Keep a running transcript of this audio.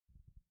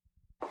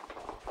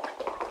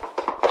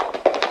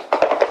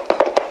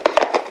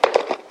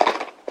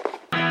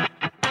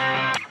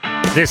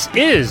This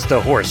is the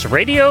Horse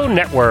Radio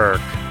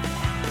Network.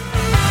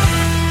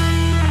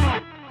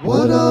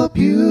 What a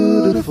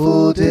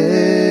beautiful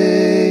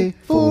day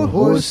for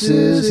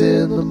horses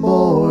in the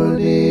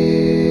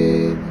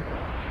morning.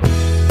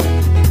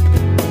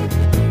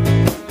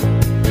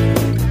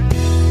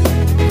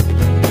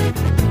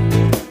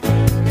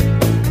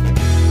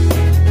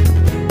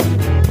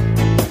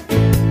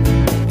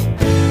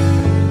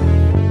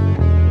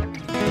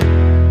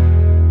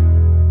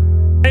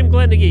 I'm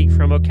Glenn the Geek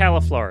from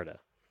Ocala, Florida.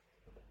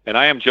 And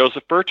I am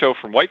Joseph Berto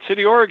from White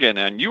City, Oregon,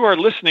 and you are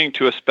listening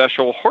to a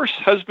special Horse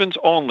Husbands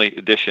Only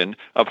edition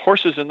of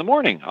Horses in the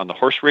Morning on the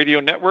Horse Radio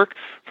Network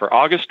for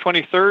August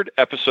 23rd,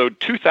 episode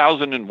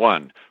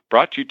 2001,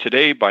 brought to you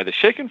today by the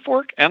Shaken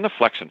Fork and the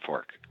Flexen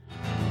Fork.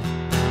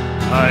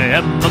 I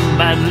am a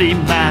manly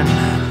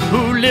man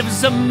who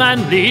lives a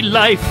manly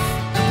life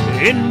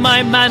in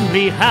my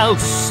manly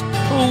house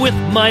with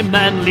my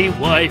manly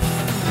wife.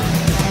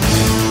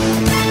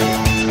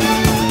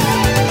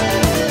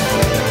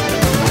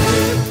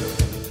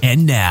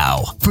 And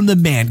now, from the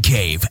Man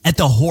Cave at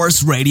the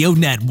Horse Radio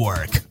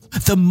Network,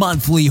 the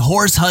monthly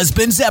Horse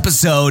Husbands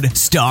episode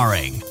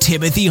starring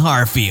Timothy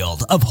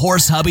Harfield of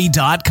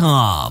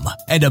HorseHubby.com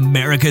and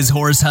America's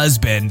Horse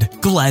Husband,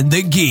 Glenn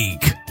the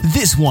Geek.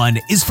 This one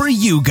is for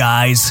you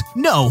guys.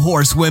 No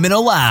horsewomen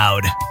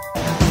allowed.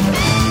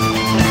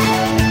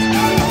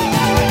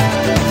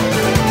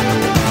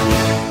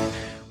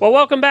 Well,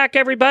 welcome back,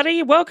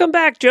 everybody. Welcome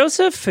back,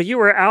 Joseph. You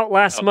were out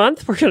last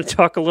month. We're going to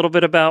talk a little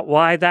bit about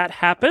why that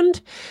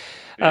happened.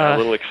 A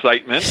little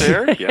excitement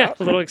there. Yeah.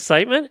 A little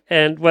excitement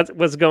and what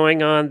was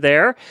going on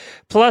there.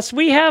 Plus,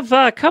 we have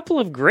a couple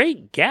of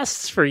great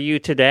guests for you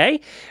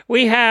today.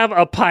 We have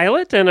a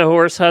pilot and a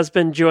horse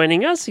husband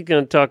joining us. He's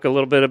going to talk a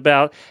little bit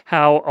about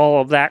how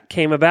all of that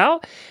came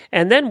about.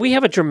 And then we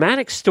have a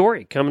dramatic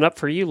story coming up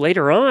for you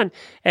later on.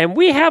 And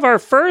we have our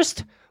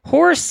first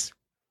horse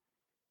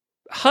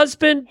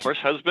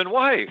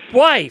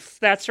wife.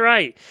 That's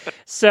right.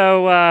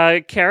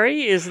 So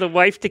Carrie is the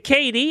wife to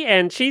Katie,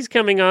 and she's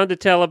coming on to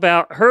tell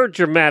about her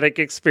dramatic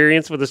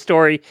experience with a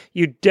story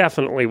you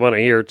definitely want to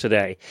hear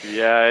today.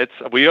 Yeah,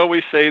 we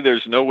always say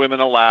there's no women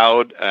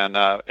allowed,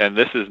 and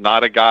this is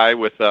not a guy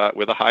with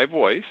a high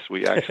voice.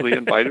 We actually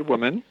invited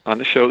women on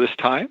the show this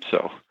time,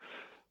 so.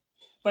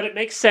 But it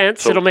makes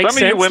sense. So it'll make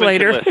sense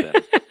later. Can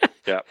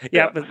listen.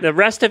 Yeah, but the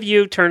rest of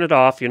you turn it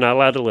off. You're not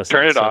allowed to listen.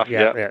 Turn it off.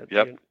 Yep.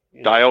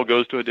 Dial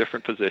goes to a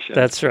different position.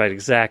 That's right,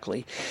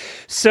 exactly.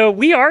 So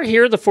we are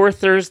here the fourth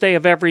Thursday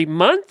of every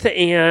month,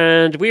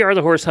 and we are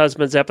the Horse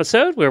Husbands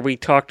episode where we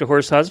talk to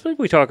horse husband.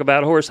 We talk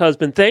about horse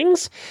husband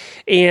things,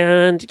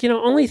 and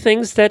only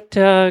things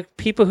that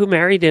people who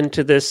married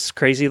into this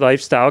crazy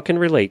lifestyle can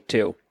relate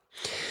to.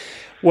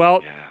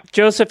 Well,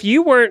 Joseph, we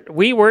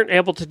weren't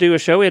able to do a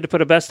show. We had to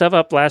put a best of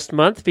up last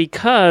month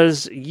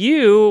because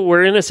you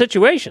were in a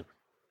situation.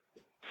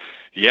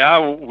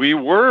 Yeah, we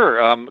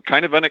were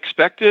kind of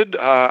unexpected.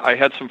 I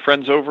had some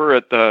friends over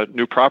at the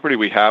new property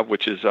we have,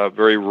 which is a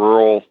very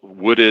rural,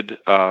 wooded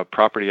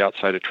property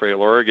outside of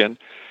Trail, Oregon.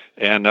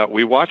 And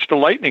we watched a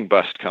lightning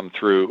bust come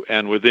through.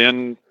 And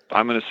within,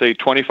 I'm going to say,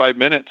 25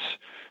 minutes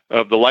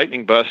of the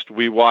lightning bust,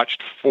 we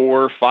watched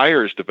 4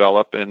 fires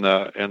develop in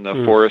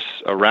the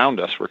forests around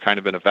us. We're kind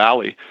of in a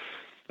valley.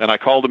 And I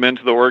called them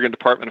into the Oregon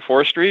Department of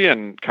Forestry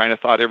and kind of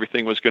thought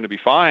everything was going to be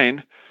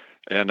fine.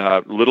 And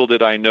little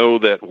did I know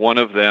that one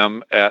of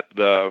them at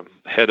the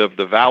head of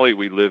the valley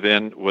we live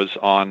in was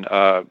on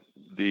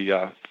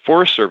the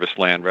Forest Service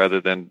land rather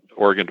than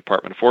Oregon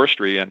Department of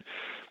Forestry. And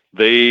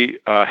they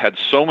had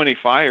so many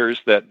fires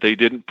that they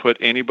didn't put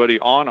anybody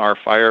on our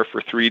fire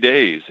for 3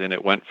 days. And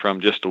it went from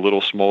just a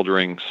little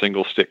smoldering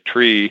single stick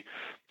tree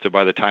to,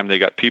 by the time they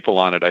got people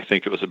on it, I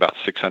think it was about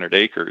 600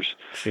 acres.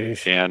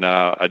 Jeez. And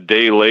a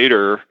day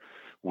later,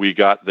 we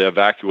got the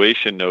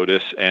evacuation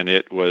notice, and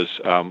it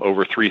was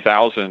over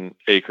 3,000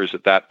 acres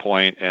at that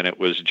point, and it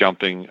was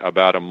jumping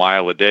about a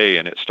mile a day,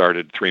 and it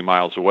started 3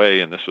 miles away,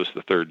 and this was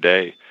the third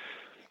day.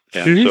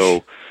 And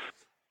so,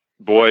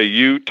 boy,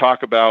 you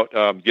talk about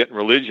getting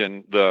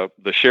religion. The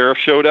sheriff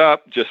showed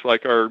up, just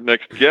like our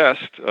next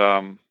guest,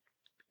 and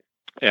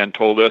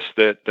told us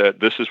that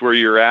this is where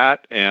you're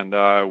at,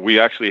 and we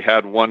actually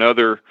had one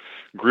other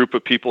group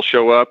of people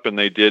show up, and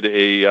they did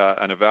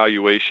an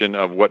evaluation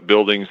of what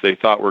buildings they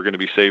thought were going to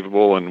be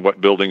savable and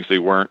what buildings they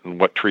weren't, and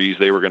what trees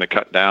they were going to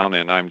cut down.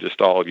 And I'm just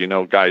all,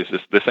 guys,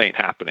 this ain't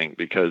happening,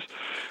 because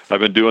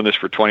I've been doing this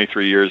for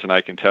 23 years, and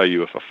I can tell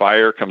you, if a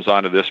fire comes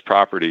onto this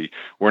property,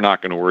 we're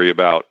not going to worry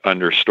about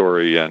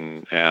understory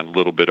and a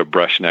little bit of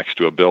brush next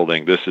to a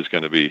building. This is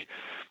going to be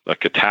a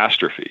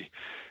catastrophe.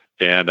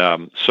 And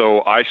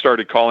so I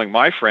started calling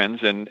my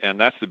friends, and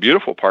that's the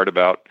beautiful part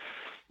about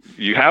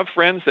you have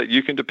friends that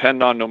you can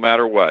depend on no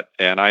matter what.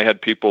 And I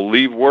had people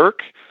leave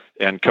work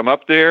and come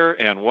up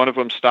there, and one of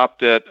them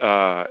stopped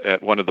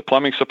at one of the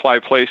plumbing supply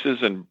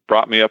places and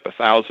brought me up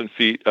 1,000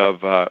 feet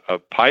of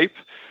pipe.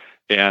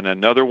 And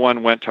another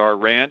one went to our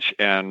ranch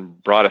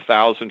and brought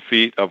 1,000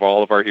 feet of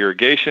all of our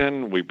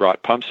irrigation. We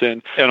brought pumps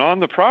in. And on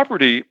the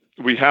property,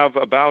 we have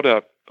about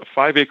a a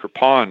 5-acre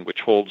pond,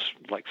 which holds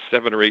like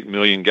 7 or 8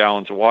 million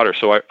gallons of water.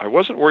 So I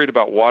wasn't worried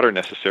about water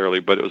necessarily,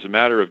 but it was a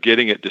matter of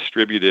getting it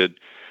distributed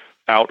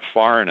out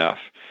far enough.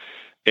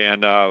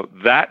 And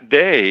that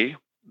day,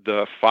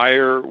 the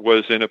fire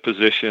was in a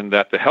position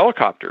that the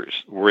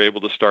helicopters were able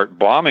to start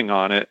bombing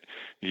on it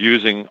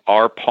using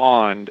our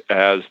pond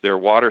as their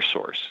water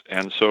source.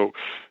 And so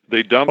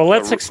they dumped... Well,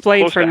 let's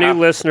explain for new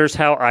listeners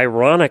how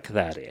ironic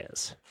that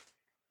is.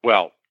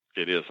 Well,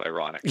 it is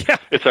ironic. Yeah.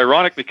 It's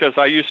ironic because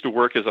I used to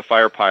work as a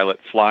fire pilot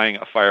flying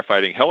a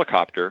firefighting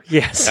helicopter.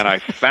 Yes. And I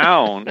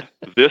found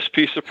this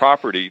piece of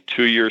property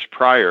 2 years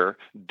prior,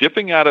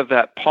 dipping out of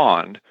that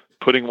pond,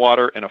 putting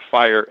water in a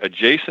fire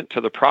adjacent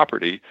to the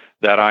property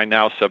that I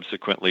now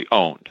subsequently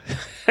owned.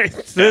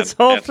 This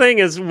whole thing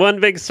is one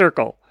big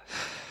circle.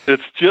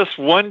 It's just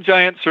one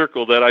giant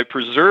circle that I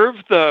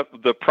preserved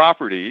the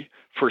property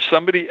for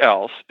somebody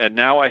else, and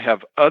now I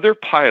have other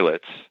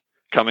pilots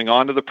coming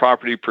onto the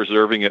property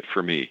preserving it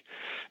for me.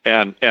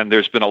 And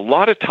there's been a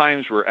lot of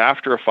times where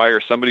after a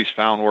fire, somebody's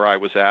found where I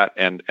was at,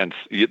 and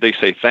they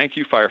say, "Thank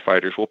you,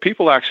 firefighters." Well,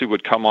 people actually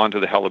would come onto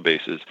the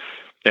helibases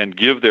and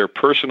give their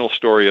personal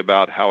story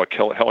about how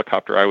a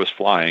helicopter I was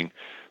flying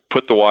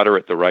put the water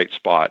at the right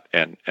spot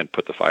and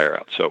put the fire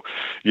out. So,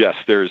 yes,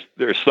 there's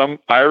some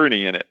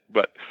irony in it,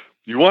 but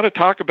you want to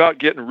talk about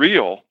getting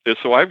real.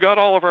 So I've got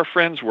all of our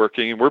friends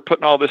working, and we're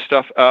putting all this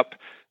stuff up,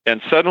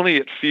 and suddenly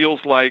it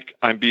feels like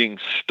I'm being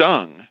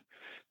stung,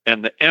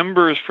 and the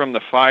embers from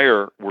the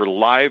fire were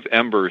live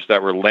embers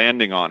that were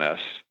landing on us,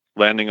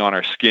 landing on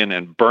our skin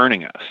and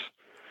burning us.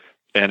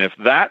 And if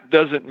that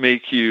doesn't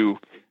make you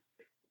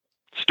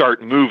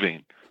start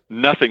moving,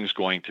 nothing's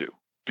going to,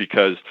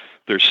 because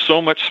there's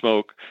so much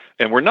smoke.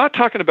 And we're not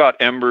talking about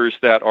embers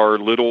that are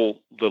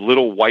the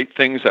little white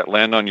things that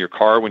land on your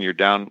car when you're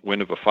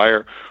downwind of a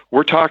fire.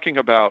 We're talking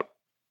about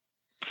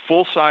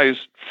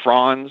full-size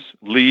fronds,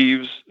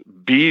 leaves,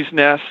 bees'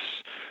 nests,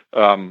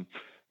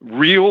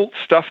 real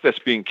stuff that's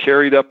being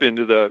carried up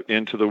into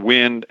the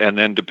wind and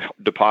then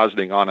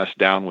depositing on us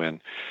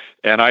downwind.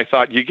 And I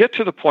thought, you get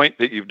to the point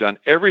that you've done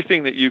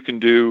everything that you can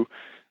do,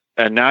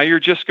 and now you're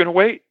just going to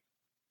wait.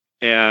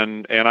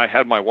 And I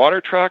had my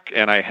water truck,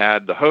 and I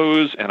had the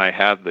hose, and I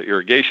had the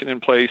irrigation in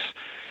place.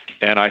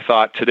 And I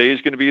thought, today's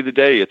going to be the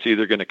day. It's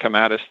either going to come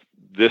at us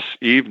this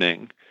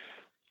evening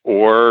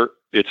or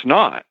it's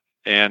not.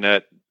 And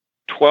at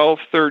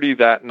 12:30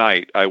 that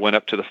night, I went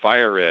up to the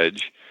fire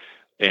edge,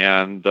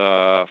 and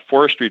the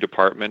forestry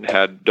department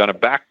had done a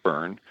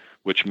backburn,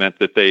 which meant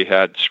that they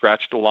had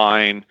scratched a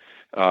line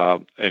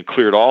and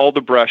cleared all the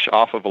brush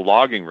off of a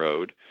logging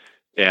road.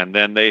 And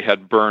then they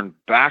had burned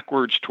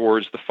backwards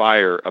towards the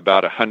fire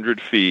about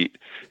 100 feet.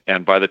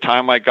 And by the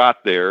time I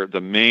got there,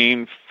 the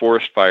main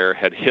forest fire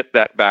had hit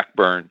that back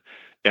burn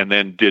and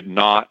then did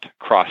not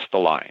cross the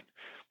line.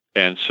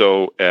 And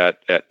so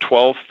at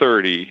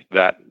 12:30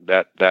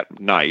 that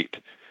night,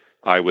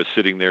 I was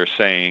sitting there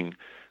saying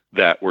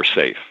that we're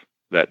safe,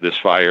 that this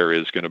fire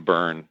is going to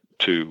burn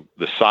to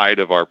the side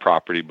of our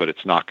property, but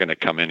it's not going to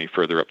come any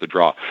further up the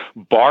draw,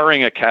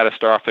 barring a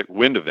catastrophic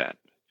wind event.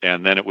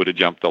 And then it would have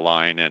jumped the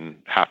line,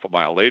 and half a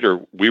mile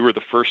later, we were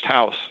the first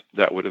house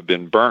that would have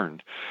been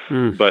burned.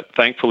 But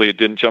thankfully, it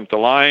didn't jump the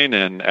line,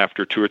 and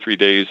after 2 or 3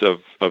 days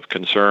of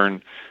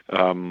concern,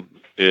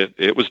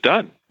 it was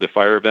done. The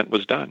fire event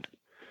was done.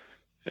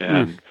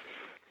 And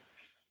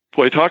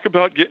boy, talk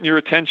about getting your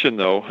attention,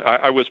 though.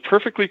 I was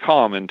perfectly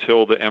calm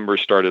until the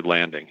embers started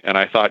landing. And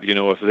I thought,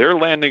 if they're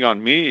landing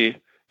on me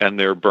and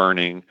they're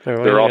burning,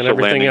 they're also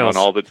landing on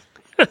all the...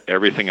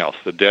 everything else,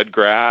 the dead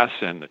grass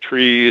and the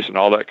trees and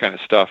all that kind of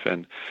stuff.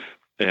 And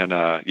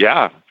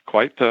yeah,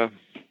 quite the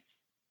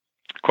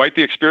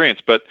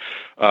experience. But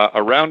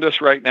around us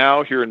right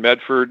now here in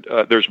Medford,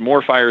 there's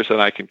more fires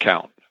than I can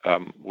count.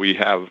 We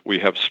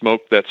have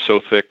smoke that's so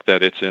thick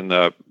that it's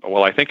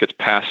I think it's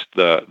past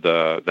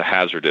the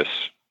hazardous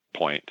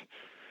point.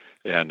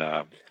 And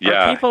are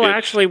people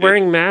actually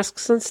wearing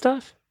masks and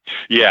stuff?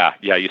 Yeah,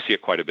 you see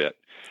it quite a bit.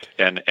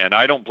 And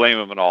I don't blame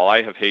them at all.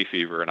 I have hay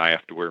fever, and I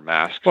have to wear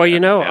masks. Well,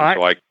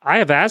 I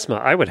have asthma.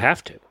 I would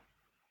have to.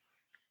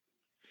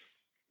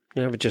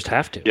 I would just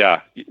have to.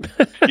 Yeah,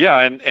 yeah,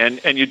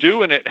 and you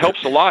do, and it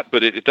helps a lot.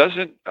 But it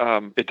doesn't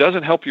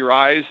help your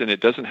eyes, and it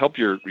doesn't help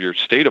your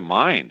state of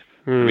mind.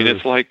 I mean,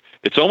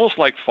 it's almost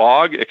like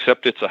fog,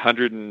 except it's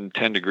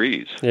 110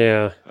 degrees.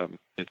 Yeah.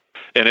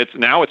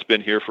 It's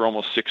been here for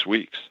almost 6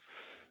 weeks.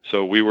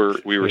 So we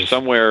were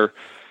somewhere.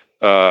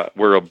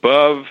 We're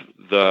above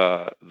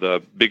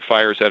the big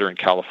fires that are in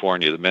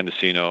California, the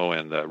Mendocino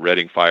and the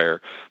Redding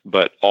fire,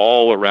 but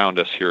all around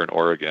us here in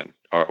Oregon,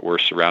 we're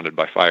surrounded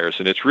by fires.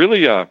 And it's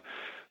really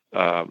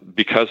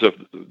because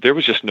there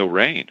was just no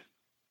rain.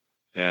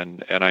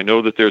 And I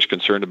know that there's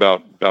concern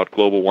about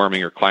global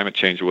warming or climate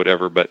change or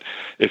whatever, but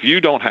if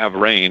you don't have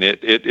rain,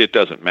 it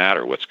doesn't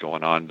matter what's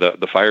going on.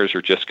 The fires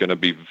are just going to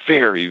be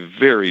very,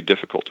 very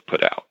difficult to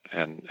put out,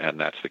 and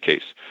that's the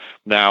case.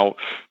 Now,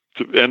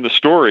 to end the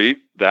story,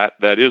 that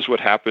is what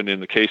happened in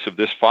the case of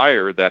this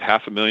fire, that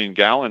 500,000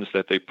 gallons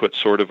that they put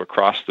sort of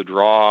across the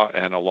draw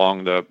and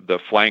along the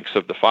flanks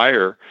of the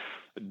fire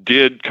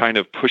did kind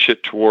of push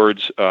it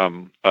towards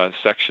a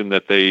section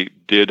that they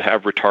did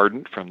have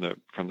retardant from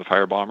the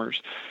fire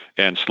bombers,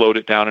 and slowed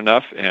it down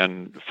enough.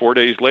 And 4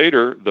 days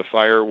later, the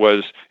fire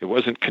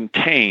wasn't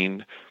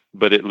contained,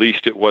 but at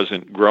least it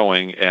wasn't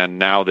growing. And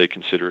now they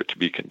consider it to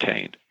be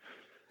contained,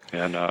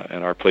 and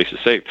our place is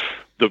safe.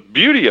 The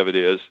beauty of it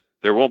is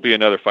there won't be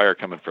another fire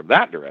coming from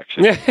that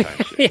direction.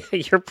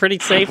 You're pretty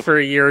safe for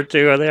a year or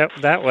two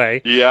that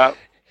way. Yeah.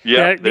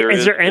 Yeah.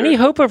 Is there any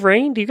hope of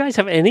rain? Do you guys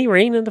have any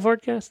rain in the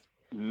forecast?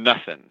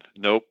 Nothing.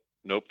 Nope.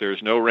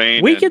 There's no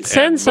rain. We could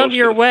send some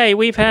your way.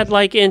 We've had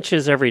like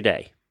inches every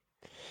day.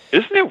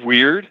 Isn't it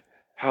weird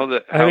how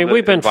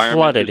we've been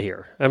flooded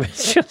here. I mean,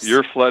 it's just,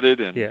 you're flooded,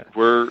 and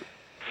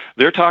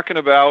they're talking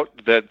about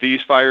that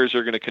these fires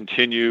are going to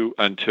continue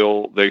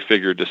until they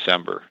figure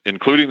December,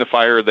 including the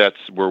fire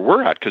that's where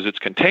we're at, because it's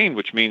contained,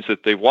 which means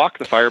that they walk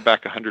the fire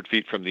back 100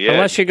 feet from the edge.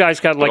 Unless you guys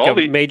got like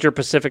a major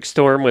Pacific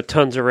storm with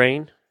tons of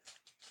rain.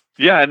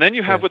 Yeah, and then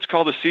you have what's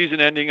called a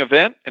season-ending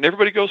event, and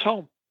everybody goes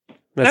home.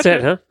 That's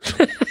it, huh?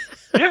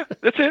 Yeah,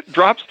 that's it.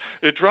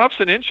 It drops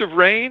an inch of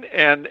rain,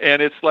 and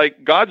it's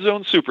like God's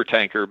own super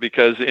tanker,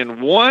 because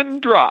in one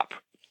drop,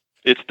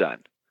 it's done.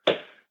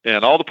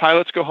 And all the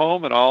pilots go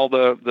home, and all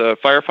the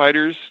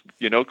firefighters,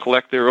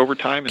 collect their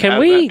overtime and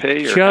hazmat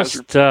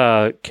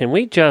pay. Can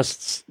we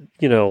just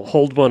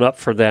hold one up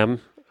for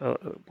them?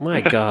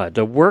 My God,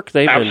 the work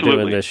they've been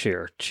doing this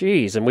year.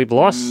 Jeez, and we've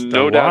lost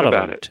a lot of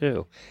them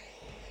too.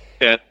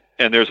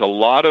 And there's a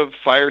lot of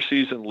fire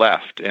season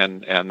left,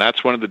 and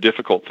that's one of the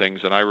difficult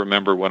things. And I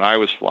remember when I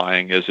was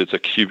flying, is it's a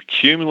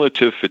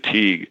cumulative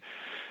fatigue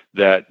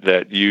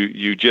that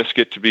you just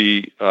get to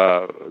be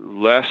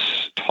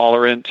less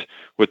tolerant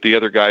with the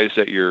other guys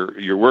that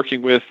you're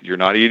working with. You're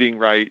not eating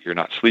right, you're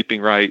not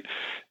sleeping right,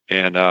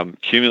 and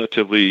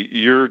cumulatively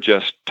you're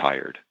just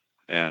tired.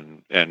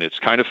 And it's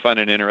kind of fun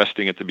and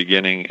interesting at the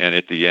beginning, and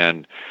at the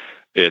end,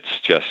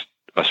 it's just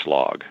a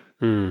slog.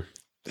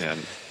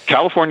 And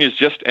California is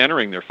just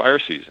entering their fire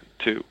season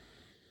too.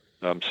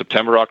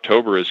 September,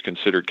 October is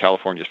considered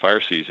California's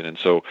fire season, and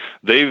so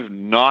they've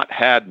not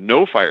had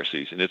no fire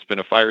season. It's been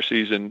a fire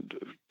season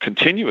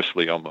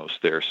continuously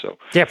almost there. So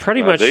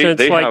pretty much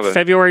since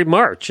February,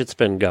 March, it's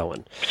been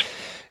going.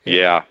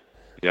 Yeah.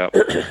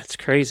 It's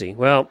crazy.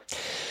 Well,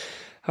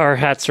 our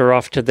hats are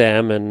off to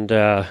them,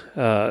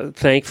 and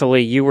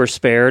thankfully you were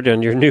spared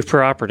on your new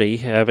property,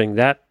 having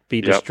that be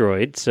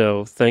destroyed.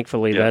 So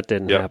thankfully that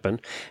didn't happen.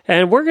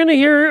 And we're going to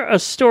hear a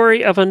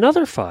story of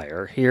another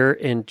fire here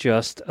in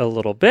just a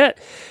little bit.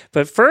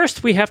 But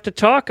first, we have to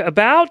talk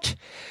about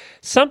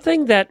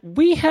something that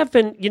we have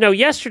been,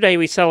 yesterday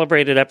we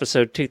celebrated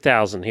episode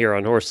 2000 here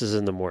on Horses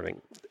in the Morning.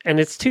 And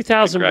it's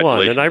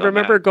 2001. And I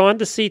remember going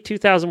to see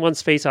 2001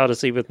 Space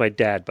Odyssey with my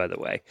dad, by the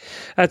way.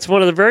 That's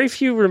one of the very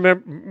few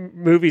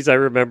movies I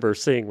remember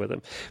seeing with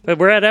him. But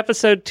we're at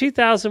episode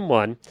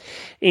 2001.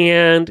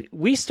 And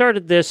we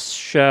started this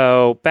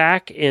show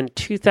back in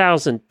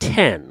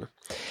 2010.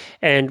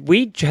 And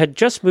we had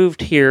just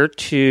moved here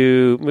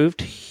to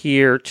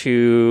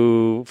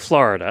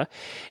Florida,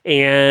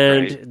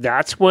 and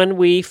that's when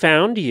we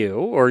found you,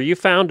 or you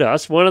found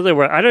us. I don't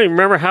even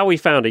remember how we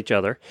found each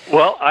other.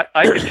 Well, I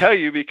can tell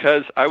you,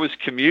 because I was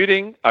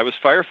commuting. I was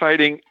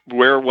firefighting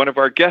where one of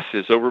our guests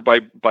is, over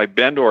by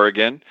Bend,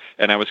 Oregon,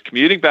 and I was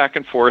commuting back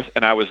and forth,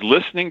 and I was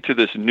listening to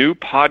this new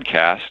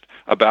podcast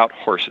about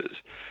horses,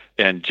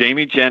 and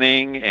Jamie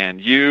Jennings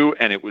and you,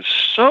 and it was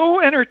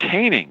so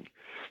entertaining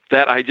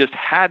that I just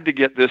had to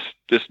get this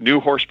new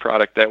horse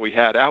product that we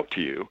had out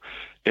to you.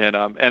 And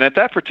at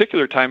that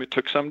particular time, it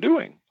took some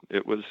doing.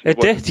 It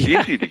wasn't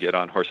easy to get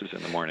on Horses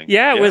in the Morning.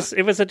 Yeah, it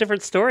was a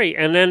different story.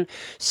 And then,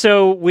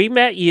 so we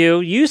met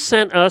you. You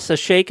sent us a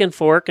Shake and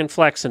Fork and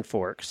Flex and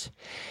Forks.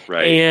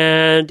 Right.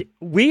 And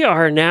we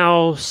are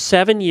now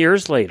 7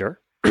 years later,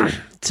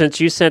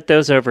 since you sent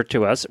those over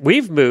to us.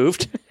 We've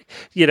moved.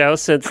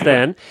 Since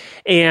then.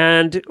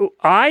 And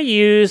I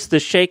use the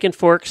Shake and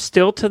Fork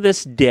still to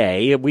this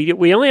day.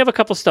 We only have a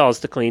couple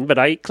stalls to clean, but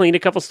I clean a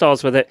couple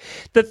stalls with it.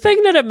 The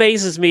thing that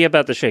amazes me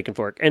about the Shake and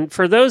Fork, and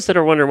for those that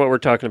are wondering what we're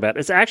talking about,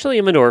 it's actually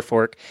a manure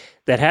fork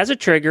that has a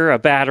trigger, a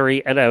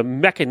battery, and a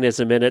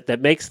mechanism in it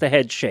that makes the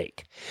head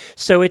shake.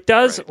 So it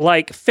does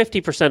like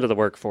 50% of the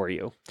work for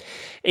you.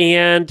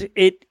 And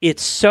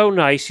it's so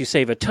nice. You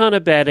save a ton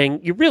of bedding.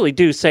 You really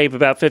do save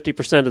about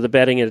 50% of the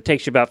bedding, and it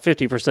takes you about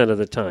 50% of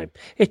the time.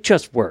 It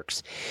just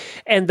works.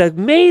 And the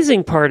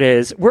amazing part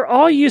is we're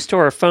all used to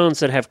our phones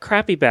that have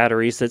crappy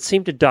batteries that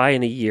seem to die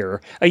in a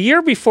year. A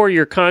year before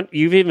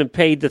you've even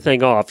paid the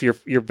thing off,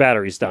 your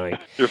battery's dying.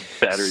 Your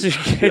battery's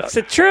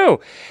It's true.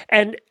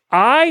 And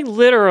I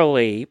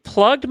literally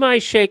plugged my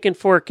Shake and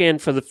Fork in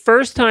for the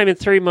first time in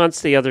 3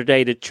 months the other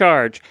day to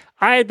charge.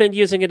 I had been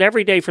using it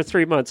every day for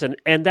 3 months,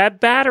 and that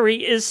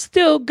battery is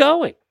still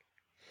going.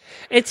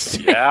 Well, it's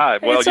you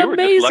were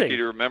amazing. just lucky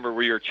to remember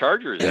where your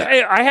charger is at.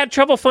 I had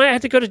trouble finding. I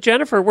had to go to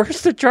Jennifer.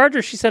 Where's the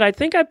charger? She said, I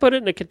think I put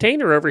it in a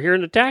container over here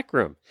in the tack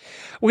room.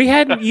 We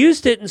hadn't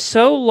used it in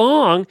so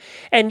long,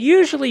 and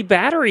usually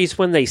batteries,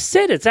 when they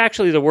sit, it's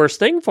actually the worst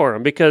thing for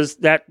them, because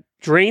that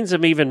drains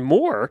them even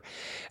more.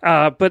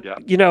 But,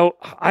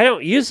 I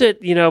don't use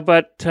it,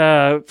 but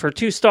for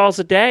 2 stalls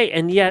a day,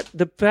 and yet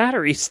the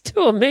battery's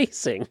still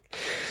amazing.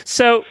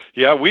 So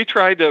yeah, we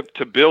tried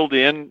to build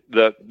in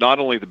not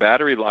only the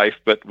battery life,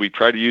 but we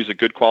try to use a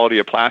good quality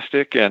of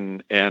plastic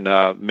and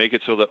make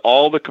it so that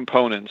all the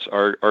components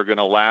are going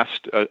to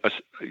last.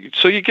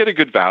 So you get a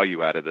good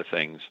value out of the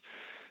things.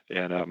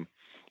 And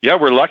yeah,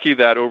 we're lucky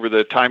that over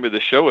the time of the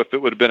show, if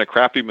it would have been a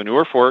crappy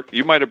manure fork,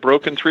 you might have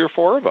broken 3 or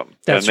 4 of them.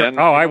 That's right.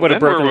 I would have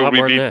broken a lot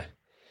more than that.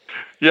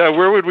 Yeah,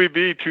 where would we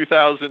be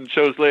 2,000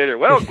 shows later?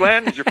 Well,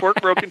 Glenn, is your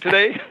fork broken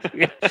today?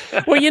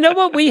 Well, you know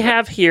what we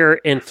have here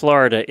in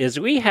Florida is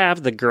we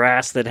have the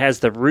grass that has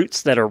the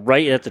roots that are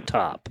right at the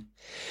top.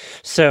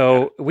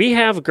 So we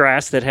have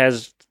grass that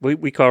has,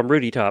 we call them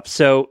rooty tops.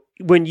 So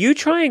when you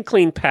try and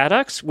clean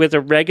paddocks with a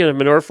regular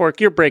manure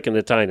fork, you're breaking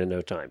the tine in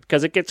no time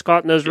because it gets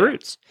caught in those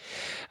roots.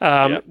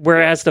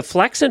 Whereas the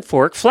Flexin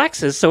fork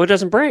flexes so it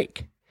doesn't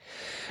break.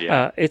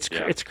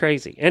 It's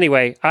crazy.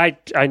 Anyway,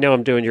 I know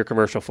I'm doing your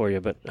commercial for you,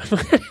 but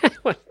I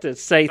want to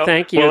say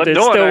thank you. It's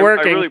still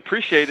working. I really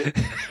appreciate it.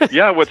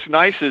 Yeah, what's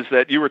nice is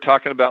that you were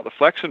talking about the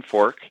Flexin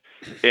fork,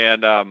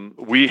 and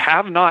we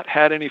have not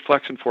had any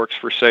Flexin forks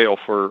for sale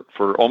for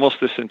almost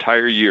this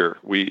entire year.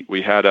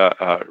 We had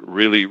a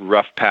really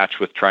rough patch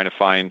with trying to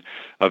find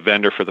a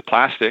vendor for the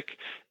plastic,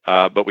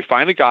 but we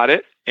finally got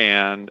it,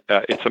 and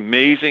it's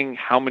amazing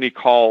how many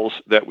calls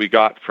that we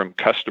got from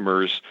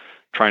customers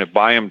trying to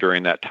buy them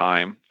during that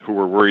time who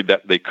were worried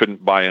that they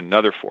couldn't buy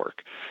another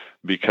fork.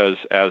 Because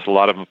as a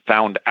lot of them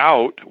found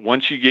out,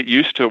 once you get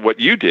used to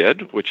what you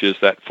did, which is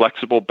that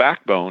flexible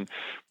backbone,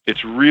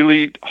 it's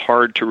really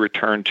hard to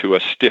return to a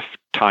stiff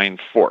tine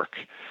fork.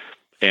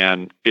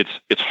 And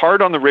it's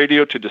hard on the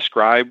radio to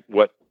describe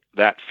what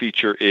that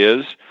feature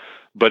is,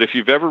 but if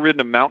you've ever ridden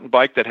a mountain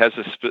bike that has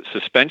a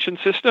suspension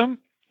system,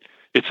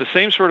 it's the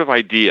same sort of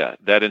idea,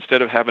 that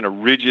instead of having a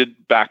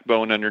rigid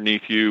backbone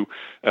underneath you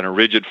and a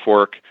rigid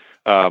fork,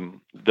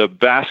 the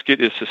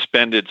basket is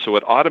suspended, so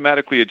it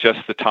automatically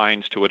adjusts the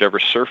tines to whatever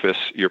surface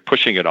you're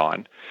pushing it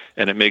on,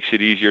 and it makes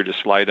it easier to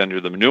slide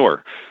under the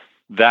manure.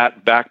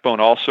 That backbone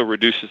also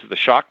reduces the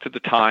shock to the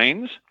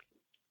tines,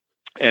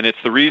 and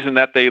it's the reason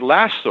that they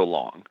last so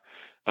long.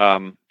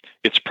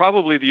 It's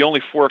probably the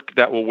only fork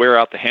that will wear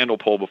out the handle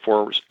pole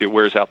before it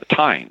wears out the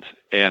tines.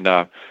 And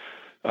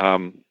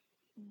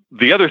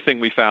the other thing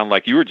we found,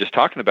 like you were just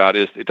talking about,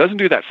 is it doesn't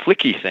do that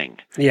flicky thing.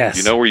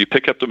 Yes. Where you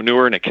pick up the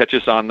manure and it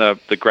catches on the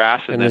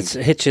grass and then it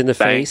hits you in the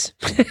face.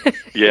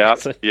 Yeah,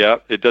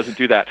 it doesn't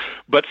do that.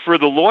 But for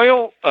the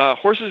loyal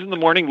Horses in the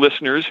Morning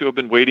listeners who have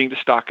been waiting to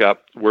stock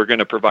up, we're going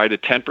to provide a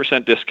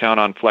 10% discount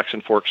on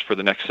Flexin forks for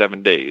the next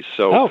 7 days.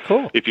 So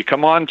cool. If you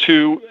come on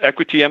to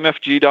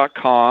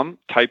equitymfg.com,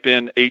 type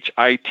in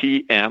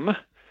HITM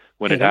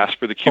when it asks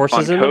for the coupon code.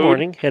 Horses in the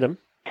Morning, hit them.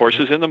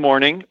 Horses in the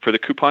Morning for the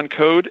coupon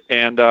code,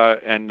 and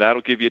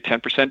that'll give you a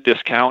 10%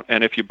 discount.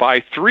 And if you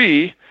buy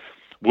 3,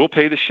 we'll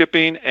pay the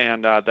shipping,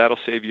 and that'll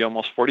save you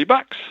almost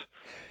 $40.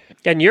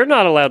 And you're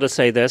not allowed to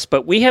say this,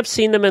 but we have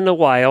seen them in the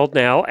wild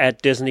now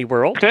at Disney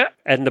World.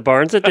 And the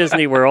barns at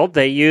Disney World,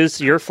 they use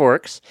your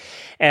forks.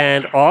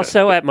 And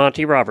also at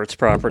Monty Roberts'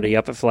 property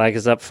up at Flag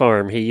Is Up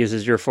Farm, he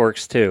uses your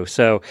forks too.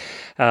 So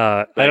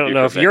I don't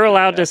know if you're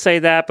allowed to say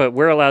that, but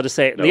we're allowed to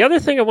say it. Nope. The other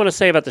thing I want to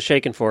say about the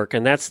shaken fork,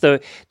 and that's the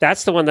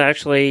one that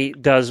actually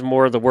does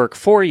more of the work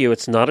for you.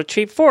 It's not a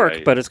cheap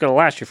fork, but it's going to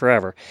last you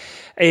forever.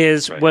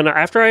 Is when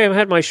after I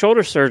had my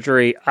shoulder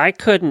surgery, I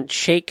couldn't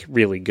shake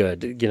really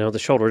good. The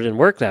shoulder didn't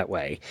work that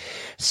way.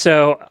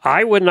 So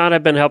I would not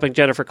have been helping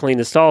Jennifer clean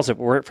the stalls if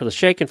it weren't for the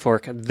shaken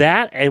fork.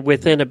 That, and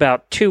within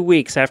about 2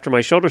 weeks after my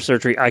shoulder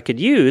surgery, I could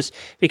use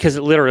because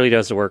it literally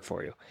does the work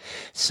for you.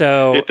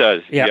 So it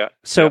does. Yeah.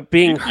 So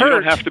being hurt, you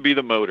don't have to be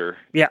the motor.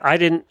 Yeah, I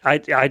didn't.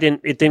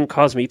 It didn't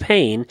cause me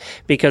pain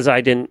because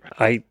I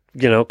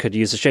could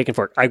use a shaken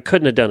fork. I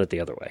couldn't have done it the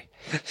other way.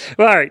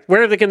 Well, all right.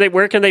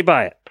 Where can they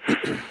buy it?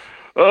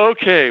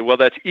 Okay, well,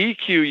 that's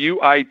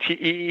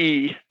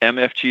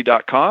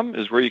EQUITEEMFG.com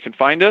is where you can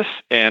find us.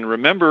 And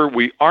remember,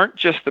 we aren't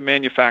just the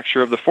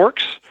manufacturer of the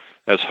forks.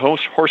 As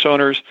horse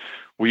owners,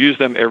 we use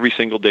them every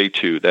single day,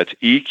 too. That's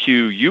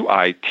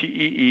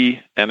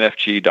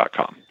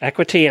EQUITEEMFG.com.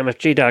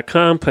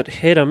 EquityMFG.com. Put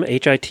HITM,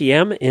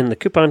 HITM, in the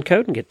coupon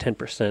code and get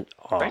 10%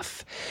 off.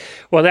 Right.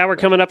 Well, now we're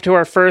coming up to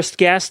our first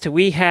guest.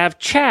 We have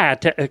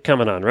Chad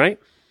coming on, right?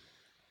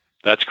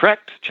 That's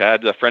correct.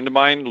 Chad, a friend of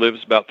mine,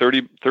 lives about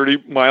 30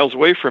 miles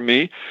away from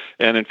me.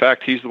 And in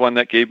fact, he's the one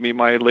that gave me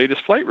my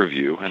latest flight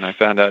review. And I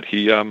found out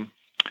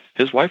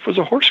his wife was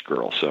a horse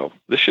girl. So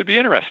this should be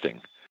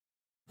interesting.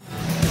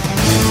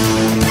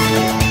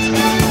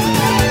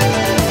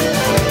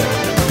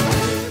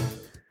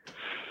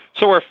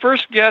 So our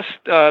first guest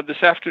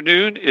this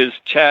afternoon is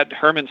Chad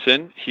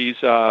Hermanson.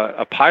 He's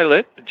a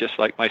pilot, just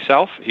like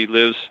myself. He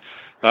lives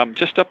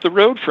just up the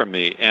road from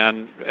me.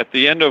 And at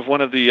the end of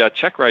one of the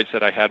check rides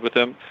that I had with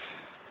him,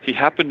 he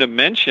happened to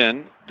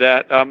mention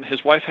that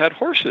his wife had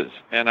horses.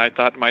 And I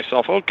thought to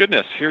myself, oh,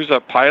 goodness, here's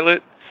a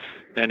pilot,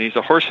 and he's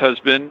a horse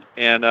husband,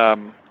 and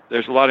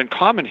there's a lot in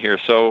common here.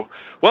 So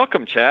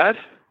welcome, Chad.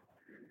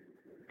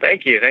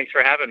 Thank you. Thanks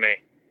for having me.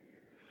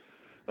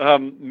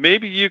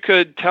 Maybe you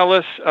could tell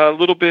us a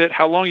little bit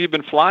how long you've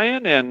been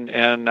flying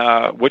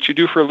and what you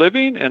do for a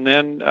living, and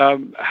then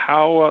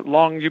how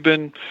long you've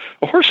been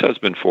a horse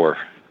husband for.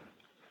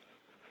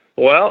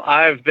 Well,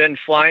 I've been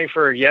flying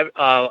for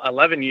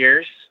 11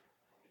 years.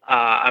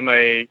 I'm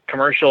a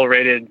commercial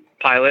rated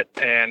pilot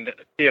and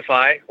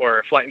CFI,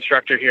 or flight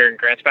instructor here in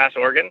Grants Pass,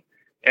 Oregon.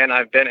 And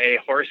I've been a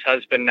horse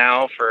husband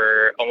now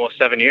for almost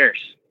 7 years.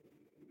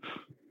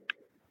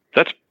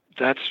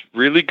 That's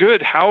really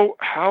good. How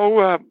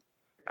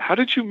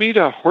did you meet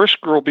a horse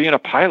girl being a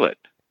pilot?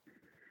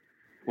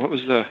 What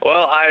was the...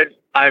 Well,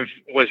 I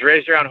was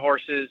raised around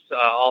horses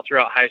all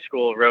throughout high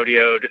school,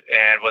 rodeoed,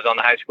 and was on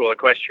the high school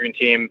equestrian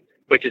team,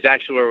 which is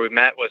actually where we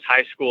met, was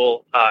high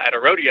school at a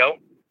rodeo,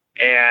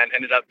 and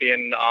ended up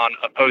being on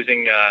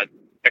opposing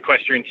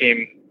equestrian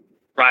team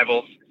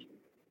rivals,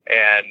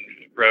 and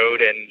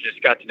rode and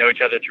just got to know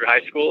each other through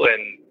high school.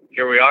 And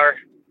here we are,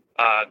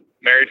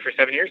 married for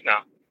 7 years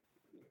now.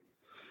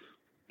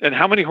 And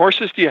how many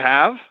horses do you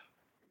have?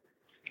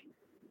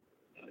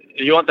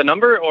 You want the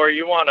number, or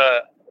you want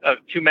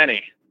too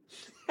many?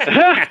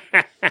 I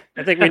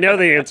think we know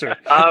the answer.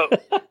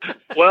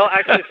 Well,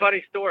 actually,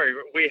 funny story.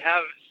 We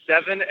have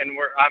 7, and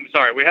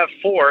we have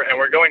 4, and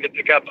we're going to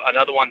pick up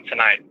another one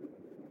tonight.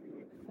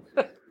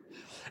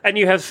 And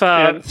you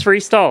have 3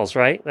 stalls,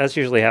 right? That's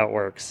usually how it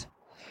works.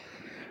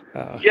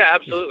 Yeah,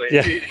 absolutely.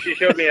 Yeah. She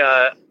showed me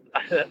a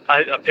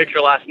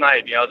picture last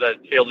night. The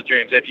Field of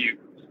Dreams.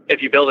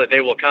 If you build it,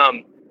 they will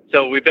come.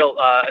 So we built.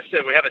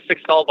 We have a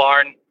 6-stall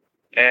barn,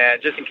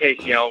 and just in case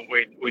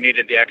we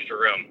needed the extra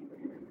room.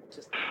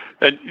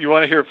 And you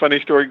want to hear a funny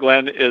story,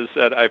 Glenn, is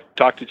that I've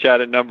talked to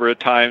Chad a number of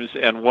times,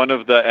 and one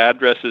of the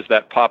addresses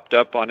that popped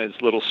up on his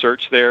little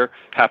search there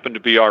happened to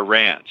be our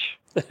ranch.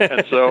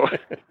 And so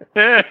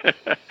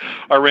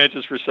our ranch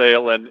is for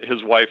sale, and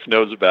his wife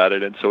knows about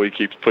it, and so he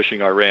keeps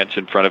pushing our ranch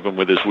in front of him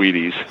with his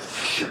Wheaties.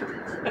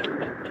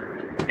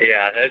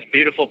 Yeah, it's a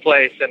beautiful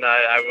place, and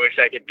I wish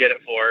I could get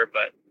it for her,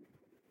 but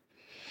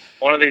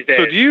one of these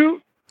days.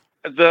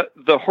 So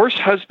the horse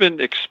husband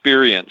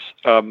experience,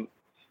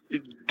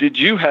 did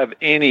you have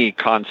any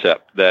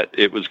concept that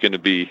it was going to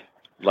be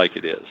like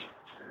it is?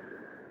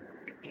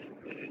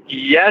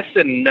 Yes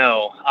and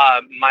no.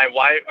 My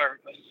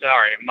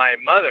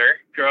mother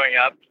growing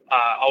up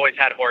always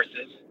had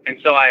horses. And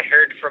so I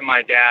heard from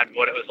my dad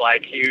what it was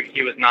like.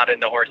 He was not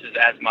into horses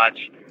as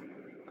much.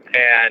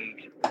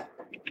 And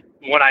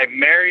when I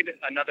married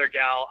another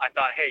gal, I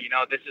thought, hey,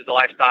 this is the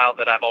lifestyle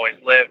that I've always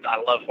lived. I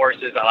love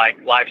horses. I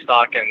like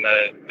livestock and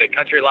the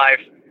country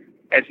life.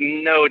 It's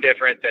no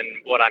different than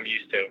what I'm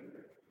used to.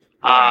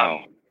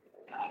 Wow.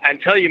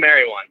 Until you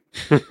marry one.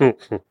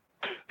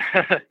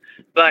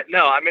 But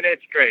no,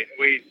 it's great.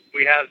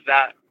 We have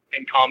that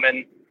in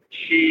common.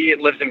 She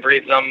lives and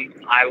breathes them.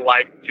 I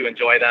like to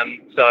enjoy them.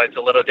 So it's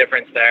a little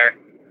difference there.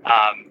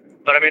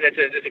 But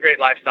it's a great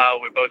lifestyle.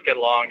 We both get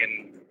along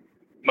in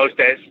most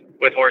days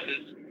with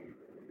horses.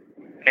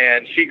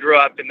 And she grew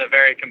up in the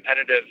very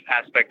competitive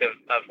aspect of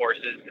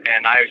horses,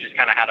 and I just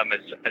kind of had them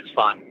as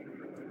fun.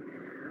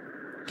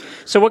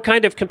 So what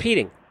kind of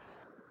competing?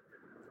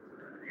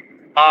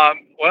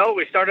 Well,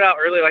 we started out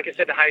early, like I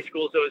said, in high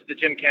school, so it was the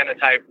gymkhana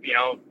type,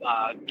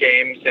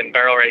 games and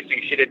barrel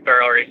racing. She did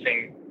barrel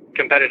racing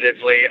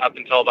competitively up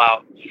until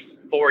about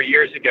 4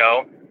 years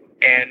ago,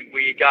 and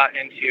we got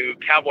into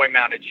cowboy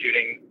mounted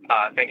shooting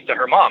thanks to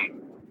her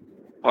mom.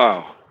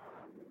 Wow.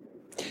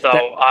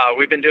 So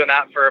we've been doing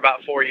that for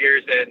about 4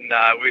 years, and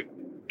we've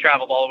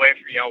traveled all the way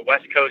from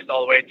West Coast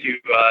all the way to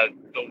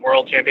the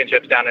World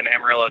Championships down in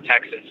Amarillo,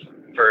 Texas,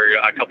 for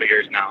a couple of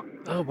years now.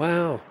 Oh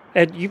wow!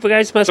 And you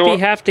guys must be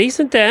half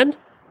decent then.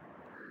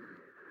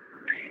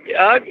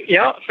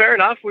 Yeah, fair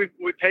enough. We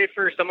pay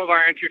for some of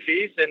our entry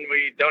fees, and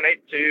we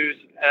donate to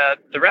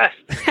the rest.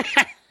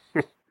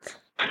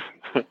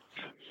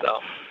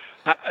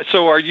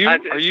 So are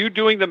you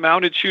doing the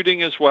mounted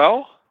shooting as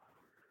well?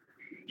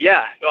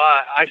 Yeah,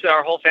 actually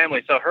our whole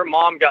family. So her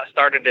mom got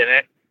started in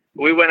it.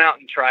 We went out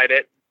and tried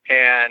it,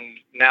 and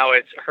now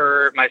it's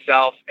her,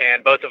 myself,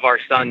 and both of our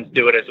sons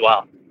do it as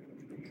well.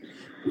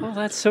 Oh,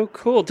 that's so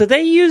cool. Do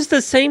they use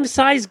the same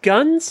size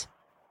guns?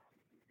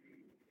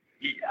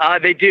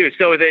 They do.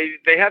 So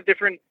they have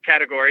different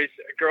categories.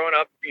 Growing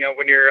up,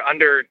 when you're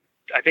under,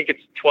 I think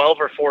it's 12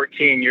 or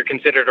 14, you're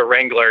considered a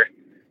wrangler.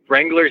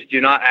 Wranglers do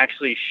not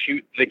actually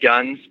shoot the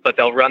guns, but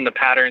they'll run the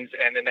patterns,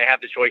 and then they have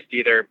the choice to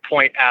either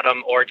point at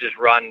them or just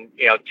run,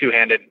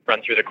 two-handed,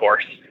 run through the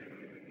course.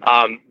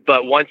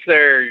 But once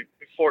they're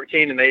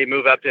 14 and they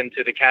move up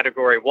into the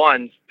category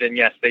 1s, then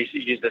yes, they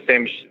use the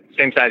same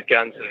size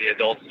guns as the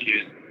adults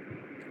use.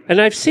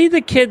 And I've seen the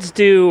kids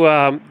do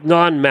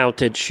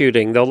non-mounted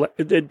shooting.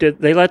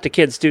 They let the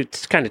kids do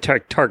kind of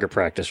target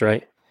practice,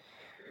 right?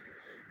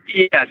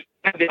 Yes.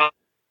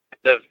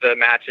 Of the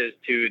matches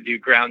to do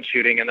ground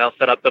shooting, and they'll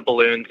set up the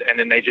balloons, and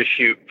then they just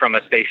shoot from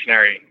a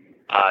stationary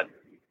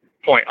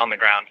point on the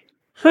ground.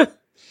 Huh.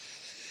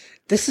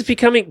 This is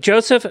becoming,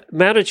 Joseph,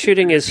 mounted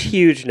shooting is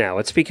huge now.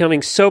 It's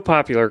becoming so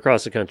popular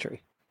across the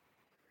country.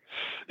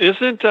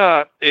 Isn't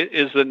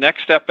is the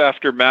next step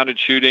after mounted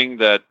shooting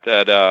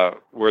that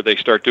where they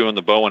start doing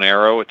the bow and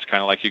arrow? It's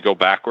kind of like you go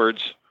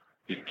backwards.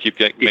 You keep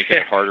making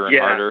it harder and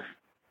harder.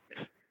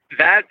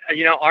 That,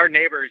 our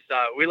neighbors,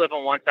 we live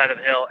on one side of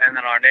the hill, and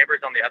then our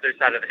neighbors on the other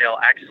side of the hill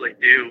actually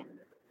do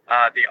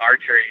the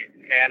archery.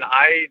 And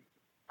I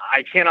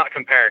cannot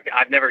compare.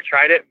 I've never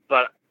tried it,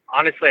 but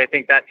honestly, I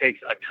think that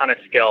takes a ton of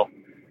skill.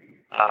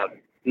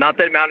 Not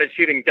that mounted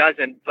shooting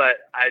doesn't, but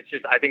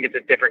I think it's a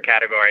different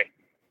category.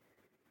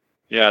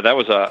 Yeah, that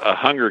was a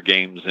Hunger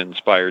Games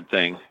inspired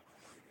thing,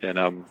 and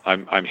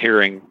I'm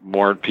hearing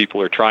more people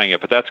are trying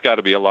it, but that's got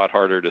to be a lot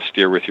harder to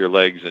steer with your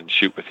legs and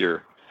shoot with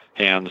your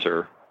hands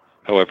or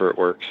however it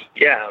works.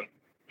 Yeah,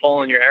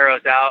 pulling your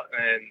arrows out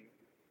and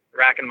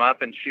racking them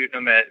up and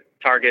shooting them at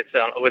targets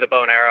with a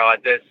bow and arrow.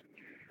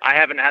 I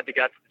haven't had the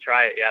guts to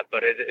try it yet,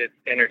 but it's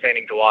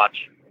entertaining to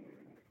watch.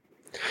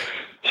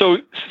 So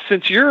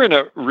since you're in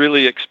a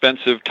really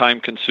expensive,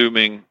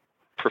 time-consuming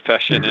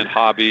profession and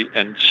hobby,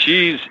 and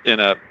she's in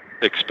a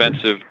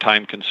expensive,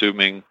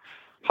 time-consuming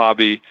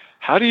hobby,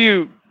 how do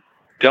you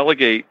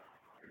delegate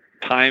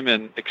time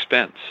and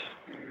expense?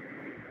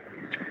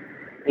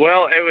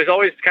 Well, it was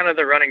always kind of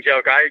the running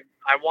joke. I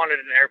wanted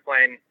an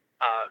airplane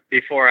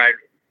before I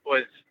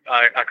was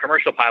a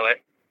commercial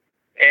pilot,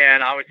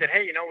 and I always said,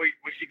 hey,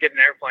 we should get an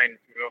airplane.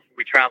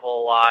 We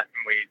travel a lot,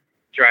 and we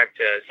drive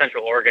to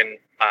Central Oregon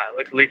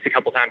at least a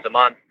couple times a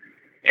month.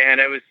 And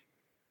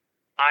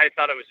I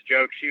thought it was a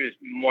joke. She was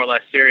more or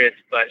less serious,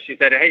 but she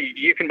said, hey,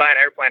 you can buy an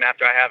airplane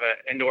after I have an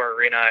indoor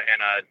arena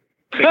and a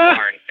big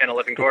barn and a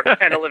living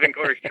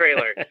quarters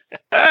trailer.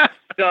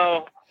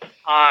 So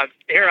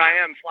here I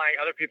am flying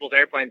other people's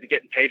airplanes and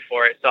getting paid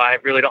for it, so I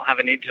really don't have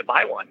a need to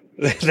buy one.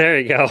 There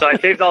you go. So I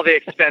saved all the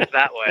expense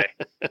that way.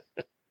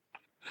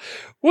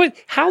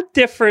 How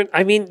different?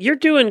 I mean, you're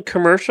doing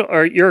commercial,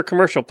 or you're a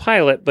commercial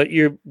pilot, but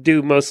you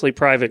do mostly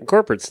private and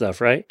corporate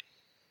stuff, right?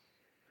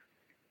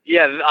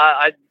 Yeah,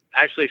 I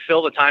actually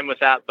fill the time with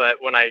that,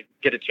 but when I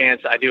get a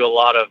chance, I do a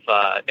lot of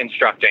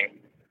instructing.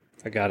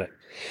 I got it.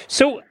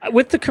 So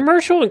with the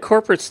commercial and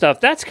corporate stuff,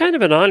 that's kind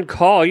of an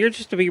on-call. You're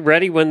just to be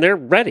ready when they're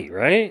ready,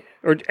 right?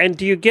 And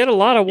do you get a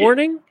lot of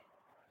warning?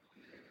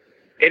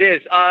 It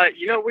is.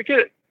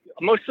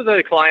 Most of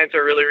the clients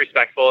are really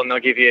respectful, and they'll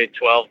give you a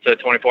 12 to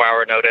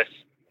 24-hour notice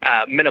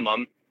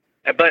minimum.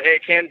 But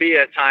it can be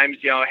at times,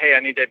 hey, I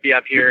need to be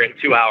up here in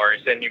 2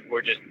 hours, and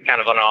we're just kind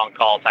of on an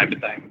on-call type of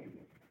thing.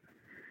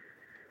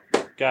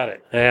 Got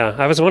it. Yeah,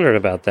 I was wondering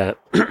about that.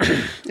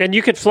 And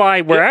you could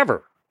fly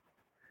wherever.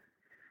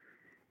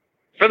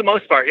 For the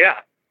most part, yeah.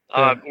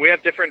 We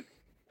have different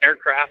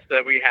aircraft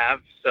that we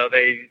have, so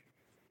they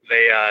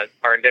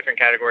are in different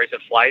categories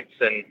of flights,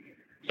 and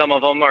some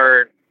of them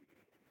are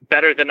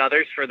better than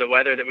others for the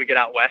weather that we get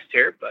out west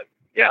here. But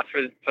yeah,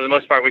 for the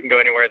most part, we can go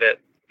anywhere that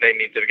they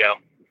need to go.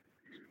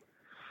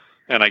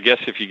 And I guess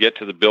if you get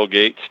to the Bill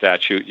Gates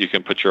statute, you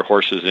can put your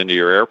horses into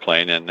your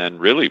airplane and then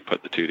really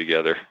put the two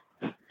together.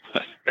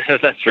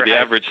 That's For right. the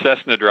average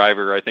Cessna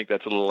driver, I think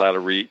that's a little out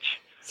of reach.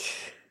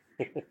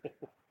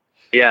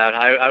 Yeah,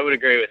 I would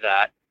agree with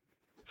that.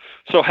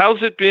 So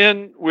how's it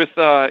been with,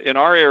 in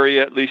our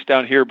area, at least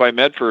down here by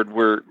Medford,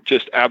 we're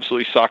just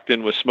absolutely socked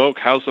in with smoke.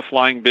 How's the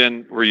flying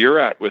been where you're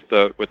at with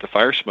the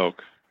fire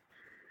smoke?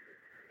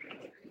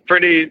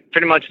 Pretty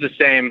much the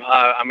same.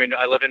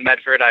 I live in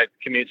Medford. I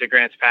commute to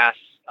Grants Pass.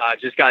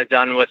 Just got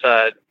done with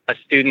a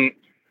student,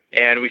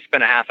 and we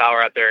spent a half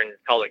hour out there and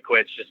called it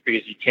quits just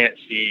because you can't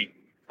see.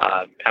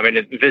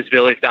 The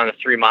visibility is down to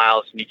 3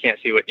 miles, and you can't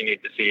see what you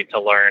need to see to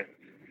learn.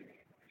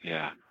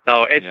 Yeah.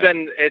 So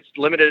it's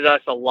limited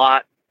us a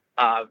lot.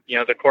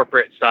 The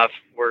corporate stuff,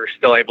 we're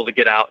still able to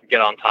get out and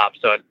get on top.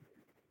 So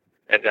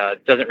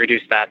it doesn't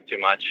reduce that too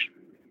much.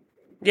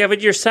 Yeah, but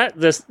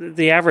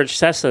the average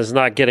Cessna is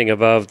not getting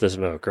above the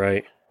smoke,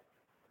 right?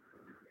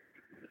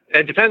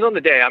 It depends on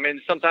the day.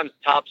 Sometimes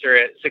tops are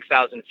at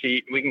 6,000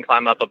 feet. We can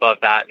climb up above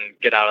that and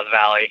get out of the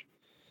valley.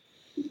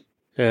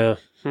 Yeah.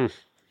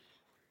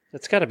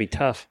 That's got to be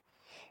tough.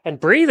 And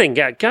breathing,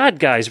 God,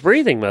 guys,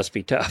 breathing must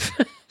be tough.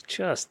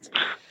 Just,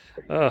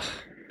 ugh.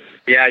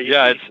 Yeah,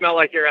 you smell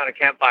like you're on a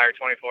campfire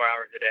 24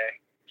 hours a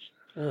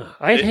day.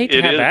 I'd hate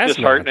to have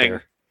asthma out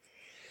there.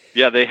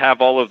 Yeah, they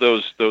have all of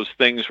those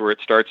things where it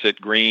starts at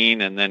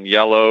green and then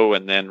yellow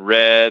and then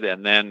red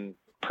and then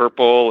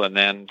purple and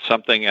then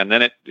something and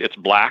then it's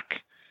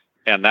black,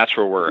 and that's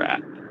where we're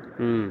at.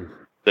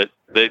 That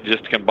they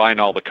just combine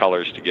all the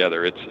colors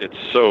together. It's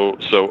so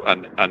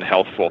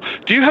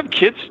unhealthful. Do you have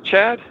kids,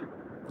 Chad?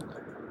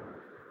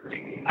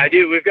 I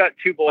do. We've got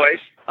 2 boys,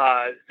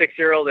 a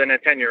 6-year-old and a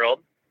 10-year-old.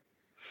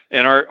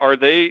 And are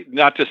they,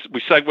 not just,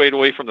 we segued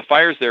away from the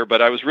fires there,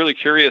 but I was really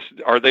curious,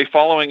 are they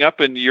following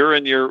up in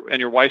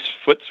your wife's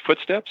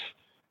footsteps?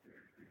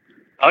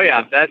 Oh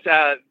yeah, that's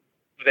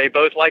they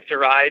both like to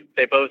ride.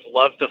 They both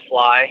love to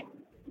fly.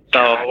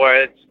 So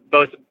it's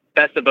both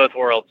best of both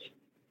worlds.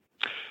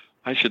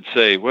 I should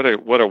say, what a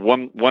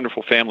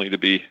wonderful family to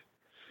be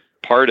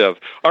part of.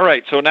 All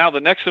right, so now the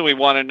next thing we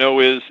want to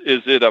know is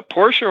it a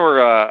Porsche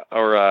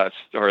or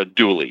a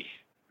dually?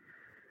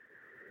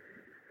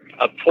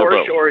 A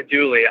Porsche or a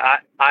dually?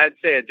 I'd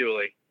say a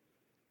dually.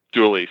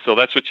 Dually. So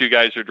that's what you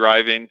guys are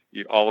driving?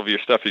 All of your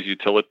stuff is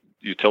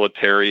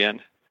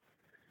utilitarian?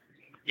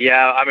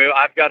 Yeah, I mean,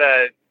 I've got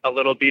a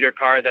little beater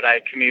car that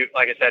I commute,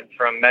 like I said,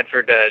 from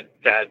Medford to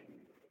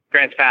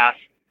Grants Pass.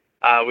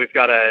 We've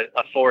got a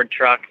Ford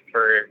truck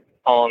for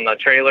hauling the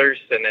trailers,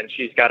 and then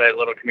she's got a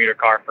little commuter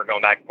car for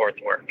going back and forth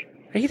to work.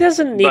 He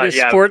doesn't need a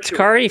sports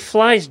car. He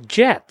flies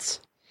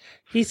jets.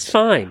 He's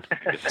fine.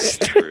 It's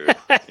true.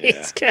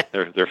 Yeah.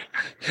 They're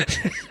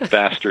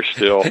faster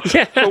still.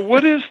 Yeah. So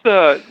what is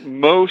it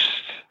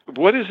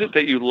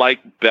that you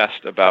like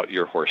best about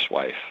your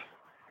horsewife?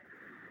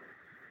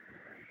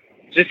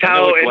 Just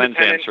how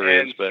independent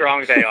and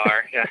strong they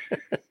are. Yeah.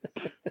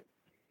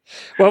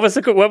 What was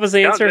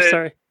the answer?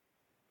 Sorry.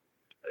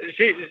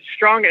 She's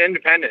strong and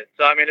independent.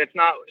 So I mean,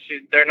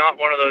 they're not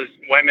one of those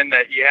women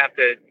that you have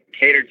to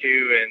cater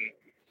to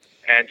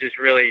and just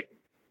really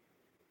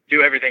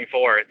do everything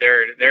for.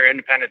 They're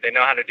independent. They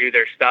know how to do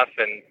their stuff.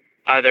 And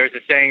there's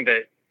a saying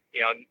that,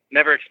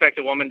 never expect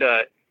a woman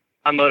to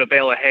unload a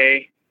bale of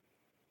hay,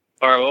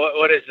 or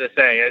what is the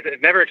saying?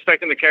 Never expect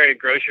them to carry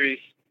groceries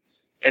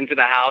into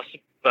the house,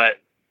 but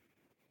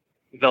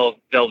they'll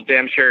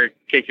damn sure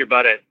kick your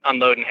butt at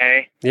unloading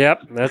hay.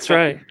 Yep, that's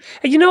right.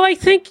 I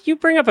think you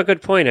bring up a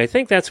good point. I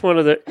think that's one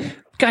of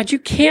God, you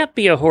can't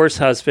be a horse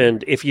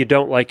husband if you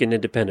don't like an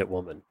independent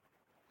woman.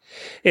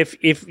 If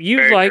you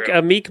Very like true.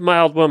 a meek,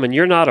 mild woman,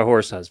 you're not a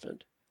horse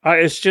husband.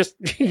 It's just,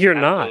 you're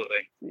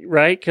Absolutely. not,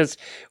 right? Because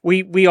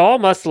we all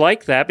must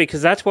like that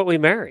because that's what we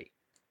marry.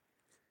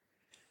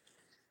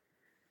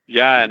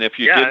 Yeah, and if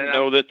you didn't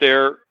know that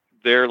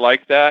they're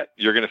like that,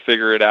 you're going to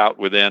figure it out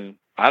within,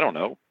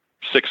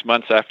 6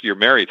 months after you're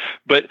married.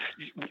 But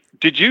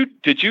did you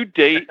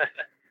date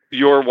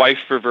your wife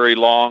for very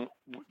long?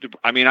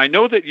 I mean, I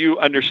know that you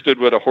understood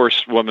what a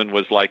horsewoman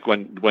was like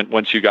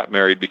once you got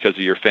married because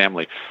of your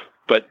family.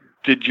 But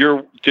did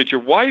your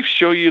wife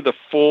show you the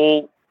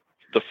full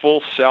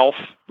self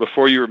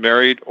before you were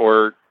married,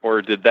 or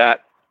did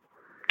that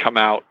come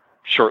out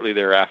shortly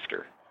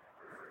thereafter?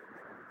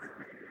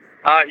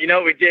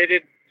 We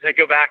dated. To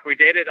go back, we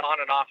dated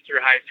on and off through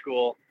high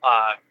school.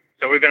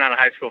 So we've been out of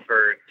high school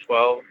for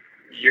 12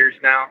 years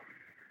now,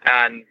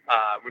 and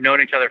we've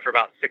known each other for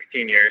about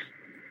 16 years.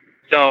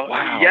 So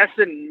wow. Yes,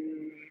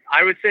 and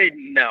I would say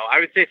no. I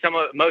would say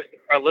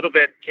a little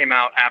bit came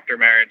out after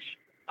marriage.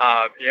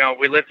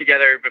 We lived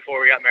together before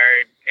we got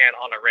married and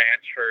on a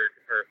ranch,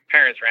 her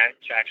parents' ranch,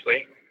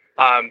 actually.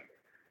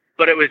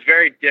 But it was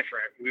very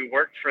different. We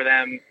worked for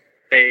them.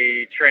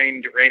 They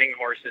trained reining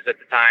horses at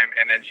the time,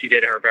 and then she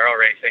did her barrel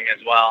racing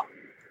as well.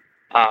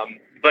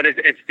 But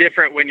it's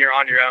different when you're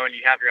on your own.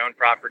 You have your own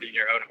property,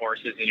 your own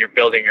horses, and you're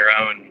building your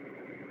own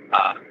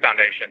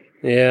foundation.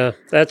 Yeah,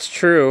 that's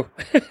true.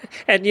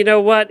 And you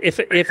know what? If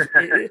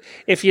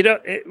you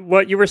don't,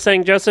 what you were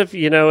saying, Joseph,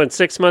 in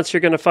 6 months you're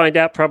going to find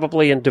out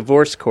probably in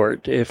divorce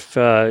court if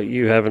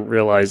you haven't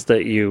realized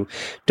that you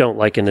don't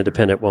like an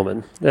independent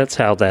woman. That's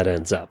how that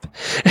ends up.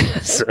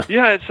 So,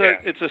 yeah,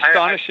 it's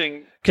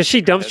astonishing because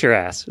she dumps your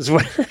ass. Is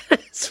what.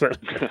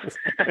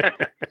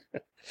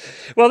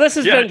 Well, this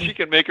has been... she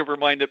can make up her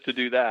mind up to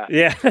do that.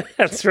 Yeah,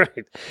 that's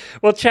right.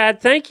 Well,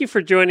 Chad, thank you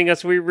for joining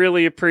us. We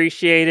really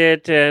appreciate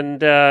it,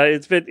 and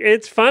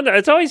it's fun.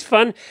 It's always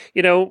fun.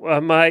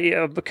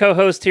 My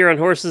co-host here on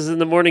Horses in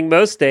the Morning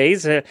most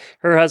days, her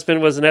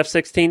husband was an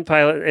F-16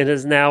 pilot and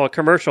is now a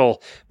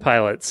commercial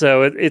pilot.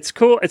 So it's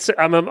cool.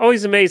 I'm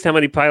always amazed how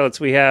many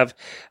pilots we have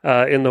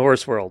in the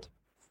horse world.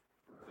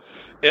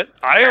 Always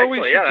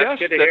suggest that's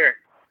good to hear.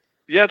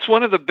 Yeah, it's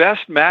one of the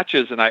best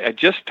matches, and I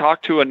just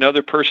talked to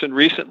another person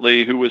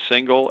recently who was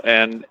single,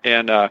 and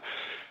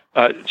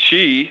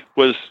she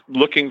was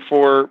looking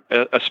for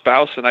a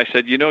spouse, and I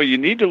said, you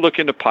need to look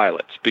into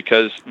pilots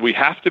because we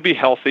have to be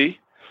healthy,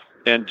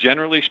 and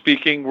generally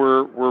speaking,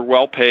 we're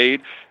well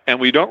paid, and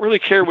we don't really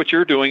care what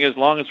you're doing as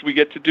long as we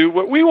get to do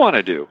what we want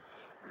to do.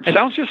 It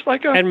sounds just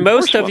like a and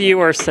most of you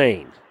are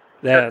sane.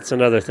 That's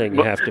another thing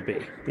you have to be.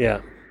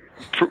 Yeah.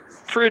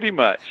 Pretty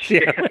much.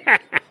 Yeah.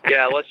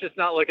 Yeah, let's just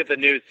not look at the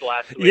news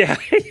last week.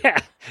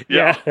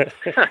 Yeah.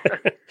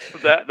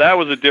 That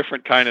was a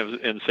different kind of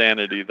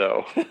insanity,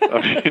 though.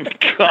 I mean,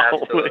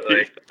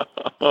 golly.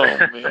 Oh,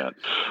 man.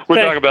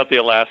 We're talking about the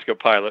Alaska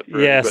pilot for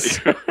yes.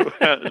 everybody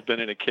who has been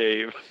in a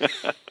cave.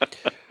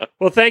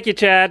 Well, thank you,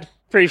 Chad.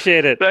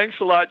 Appreciate it. Thanks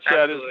a lot,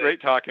 Chad. Absolutely. It was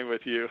great talking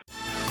with you.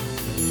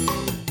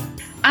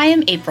 I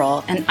am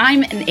April, and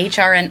I'm an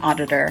HRN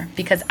auditor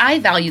because I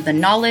value the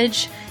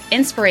knowledge,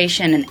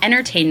 inspiration, and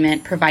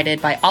entertainment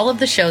provided by all of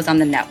the shows on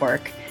the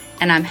network,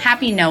 and I'm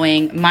happy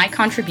knowing my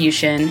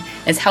contribution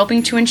is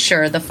helping to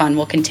ensure the fun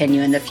will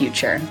continue in the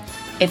future.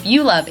 If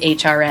you love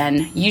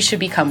HRN, you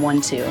should become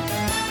one too.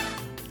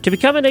 To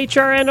become an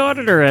HRN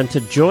auditor and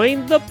to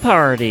join the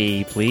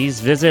party, please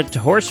visit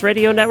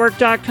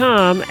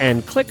horseradionetwork.com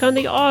and click on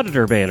the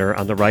auditor banner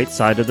on the right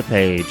side of the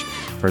page.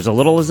 For as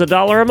little as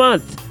 $1 a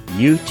month,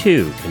 you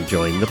too can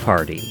join the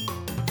party.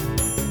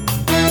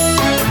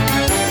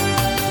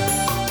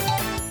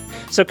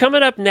 So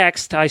coming up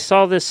next, I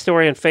saw this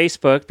story on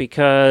Facebook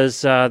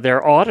because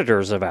they're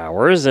auditors of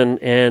ours,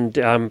 and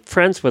I'm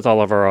friends with all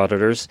of our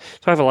auditors,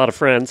 so I have a lot of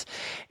friends.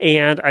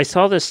 And I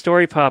saw this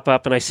story pop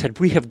up, and I said,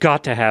 we have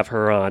got to have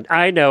her on.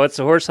 I know, it's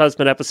the Horse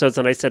Husband episodes,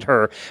 and I said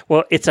her.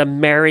 Well, it's a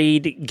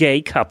married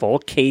gay couple,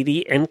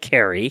 Katie and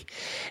Carrie.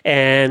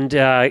 And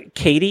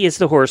Katie is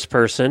the horse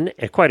person,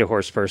 quite a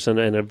horse person,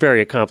 and a very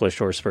accomplished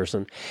horse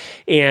person.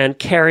 And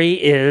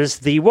Carrie is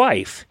the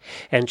wife,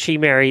 and she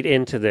married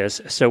into this.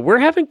 So we're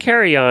having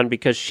Carrie on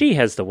because she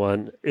is the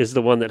one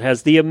that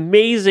has the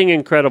amazing,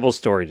 incredible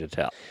story to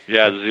tell.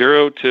 Yeah,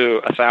 0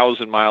 to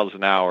 1,000 miles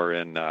an hour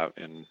in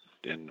an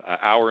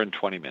hour and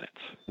 20 minutes.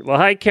 Well,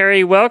 hi,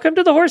 Carrie. Welcome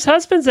to the Horse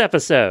Husbands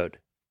episode.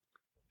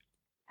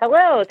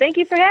 Hello. Thank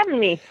you for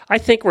having me. I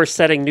think we're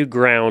setting new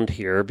ground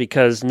here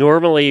because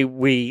normally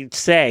we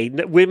say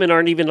women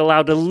aren't even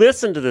allowed to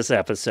listen to this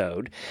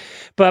episode.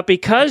 But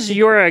because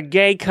you're a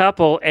gay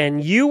couple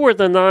and you were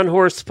the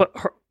non-horse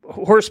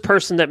horse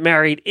person that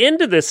married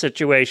into this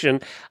situation,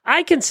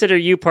 I consider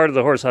you part of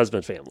the Horse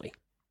Husband family.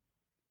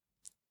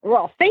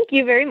 Well, thank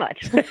you very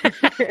much.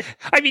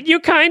 I mean,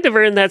 you kind of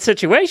are in that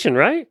situation,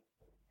 right?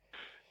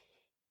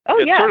 Oh,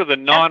 it's yeah. sort of the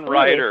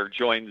non-rider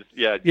joins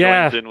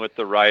in with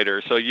the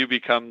rider, so you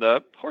become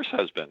the horse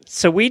husband.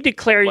 So we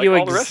declare like you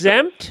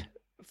exempt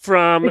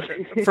from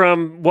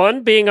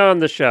one being on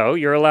the show.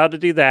 You're allowed to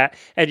do that,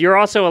 and you're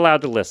also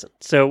allowed to listen.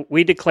 So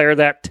we declare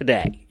that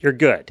today. You're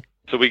good.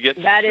 So we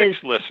get that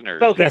 6 listeners.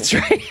 Spoken. That's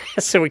right.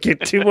 So we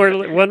get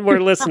one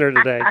more listener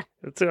today.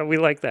 We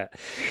like that.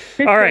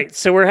 All right.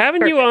 So we're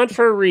having you on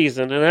for a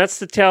reason, and that's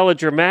to tell a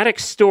dramatic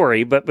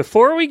story. But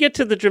before we get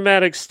to the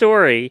dramatic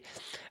story,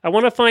 I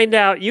want to find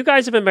out, you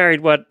guys have been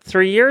married,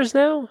 3 years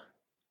now?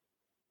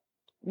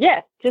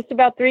 Yeah, just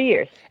about 3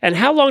 years. And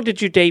how long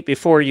did you date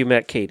before you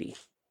met Katie?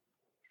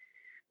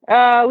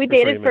 We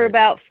dated for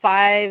about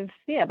 5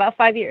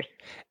 years.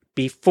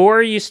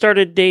 Before you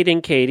started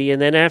dating Katie,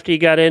 and then after you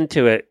got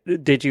into it,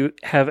 did you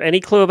have any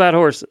clue about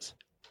horses?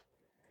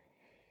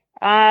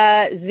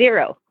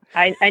 0.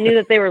 I knew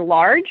that they were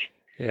large.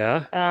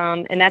 Yeah.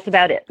 And that's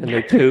about it. And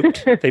they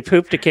pooped. They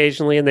pooped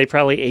occasionally, and they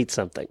probably ate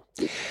something.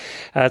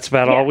 That's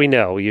about all we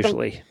know,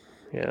 usually.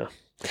 Yeah.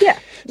 Yeah.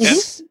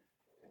 Mm-hmm.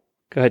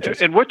 Go ahead,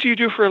 Jason. And what do you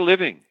do for a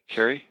living,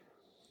 Carrie?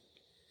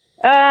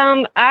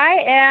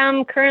 I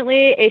am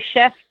currently a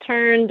chef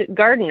turned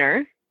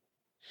gardener,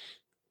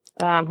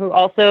 who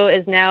also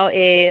is now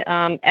a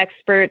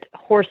expert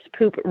horse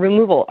poop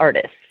removal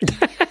artist.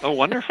 Oh,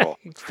 wonderful.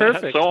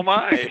 Perfect. So am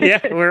I.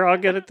 Yeah, we're all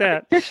good at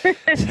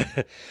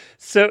that.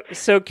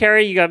 So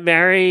Carrie, you got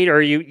married,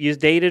 or you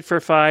dated for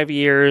 5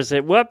 years.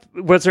 What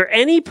was there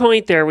any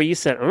point there where you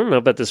said, I don't know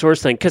about this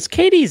horse thing? Because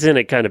Katie's in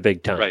it kind of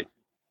big time. Right.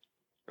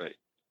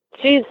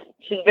 She's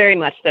very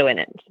much so in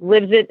it.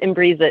 Lives it and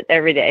breathes it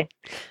every day.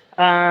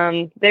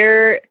 I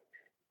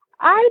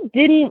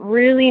didn't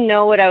really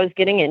know what I was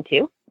getting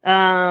into.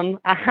 Throughout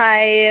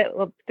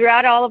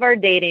all of our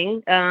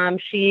dating,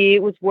 she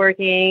was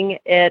working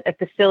at a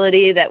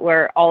facility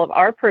where all of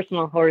our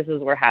personal horses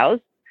were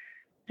housed.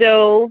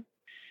 So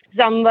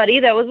somebody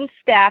that was a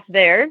staff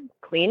there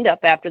cleaned up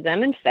after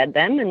them and fed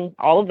them and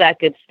all of that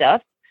good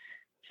stuff.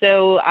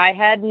 So I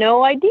had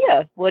no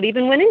idea what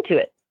even went into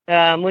it.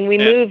 When we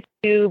moved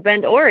to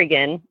Bend,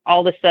 Oregon,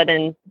 all of a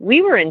sudden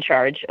we were in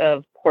charge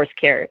of horse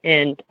care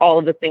and all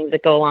of the things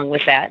that go along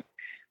with that.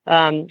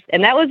 And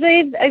that was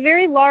a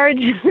very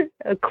large,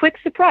 a quick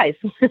surprise.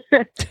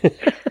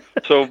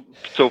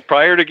 So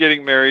prior to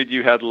getting married,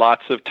 you had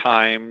lots of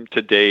time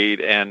to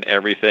date and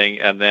everything.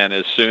 And then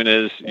as soon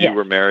as you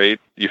were married,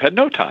 you had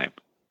no time.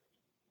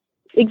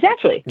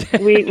 Exactly.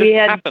 We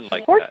had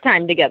like horse that.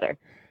 time together.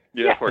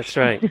 Yeah, horse.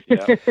 That's right.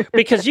 Yeah.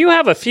 Because you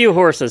have a few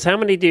horses. How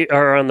many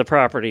are on the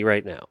property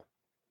right now?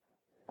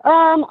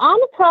 On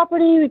the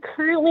property, we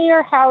currently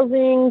are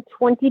housing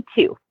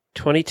 22.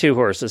 22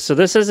 horses. So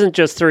this isn't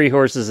just 3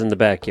 horses in the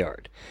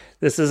backyard.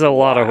 This is a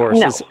lot of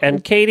horses. No.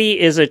 And Katie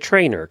is a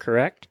trainer,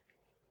 correct?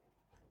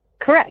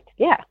 Correct.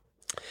 Yeah.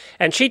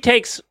 And she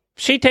takes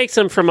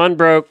them from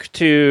unbroke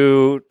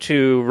to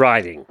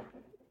riding,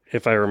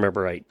 if I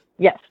remember right.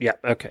 Yes. Yeah.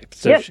 Okay.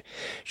 So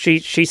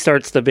she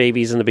starts the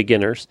babies and the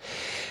beginners,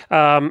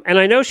 and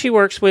I know she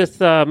works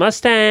with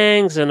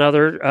Mustangs and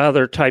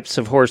other types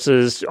of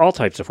horses, all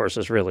types of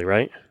horses, really,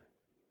 right?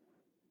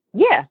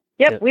 Yeah.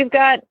 Yep. Yeah. We've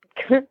got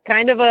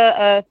kind of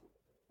a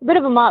bit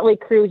of a motley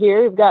crew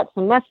here. We've got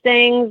some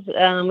Mustangs.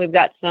 We've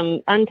got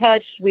some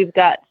untouched. We've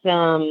got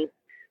some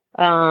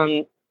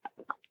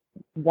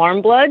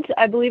warm bloods,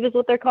 I believe is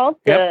what they're called.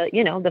 Yep.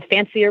 The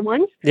fancier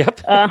ones.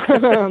 Yep.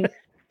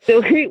 So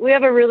we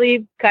have a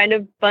really kind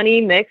of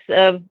funny mix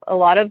of a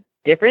lot of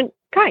different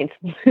kinds.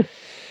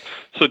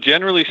 So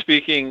generally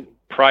speaking,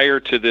 prior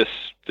to this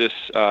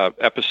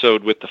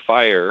episode with the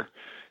fire,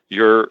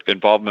 your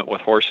involvement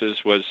with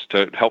horses was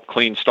to help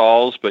clean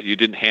stalls, but you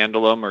didn't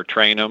handle them or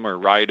train them or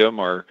ride them,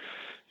 or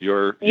you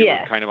were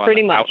kind of on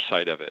the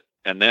outside of it.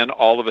 And then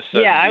all of a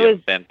sudden the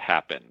event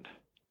happened.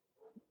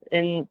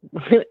 and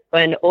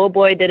oh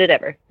boy, did it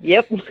ever.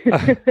 Yep.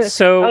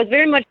 So I was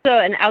very much so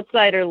an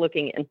outsider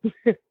looking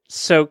in.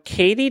 So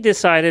Katie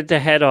decided to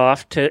head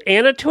off to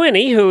Anna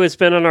Twinney, who has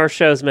been on our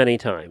shows many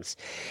times.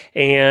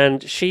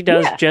 And she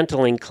does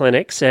gentling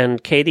clinics,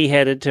 and Katie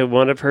headed to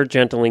one of her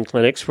gentling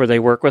clinics where they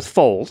work with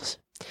foals.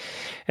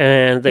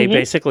 And they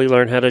basically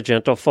learn how to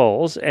gentle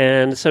foals.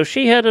 And so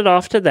she headed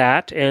off to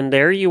that, and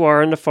there you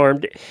are on the farm.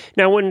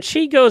 Now, when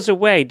she goes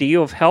away, do you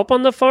have help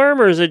on the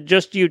farm, or is it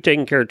just you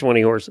taking care of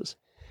 20 horses?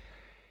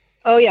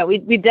 Oh, yeah,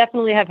 we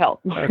definitely have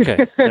help.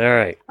 Okay, all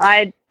right.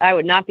 I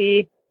would not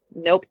be...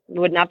 Nope,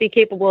 would not be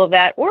capable of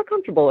that or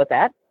comfortable with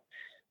that.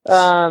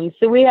 So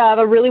we have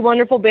a really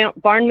wonderful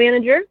barn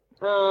manager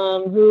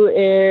who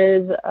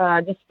is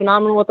just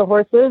phenomenal with the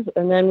horses.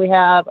 And then we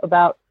have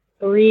about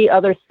 3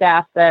 other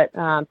staff that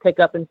pick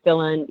up and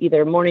fill in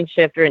either morning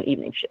shift or an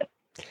evening shift.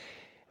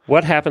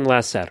 What happened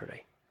last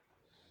Saturday?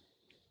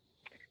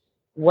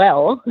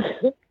 Well,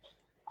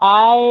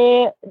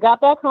 I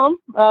got back home.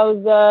 I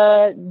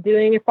was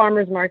doing a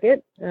farmer's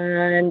market,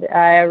 and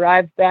I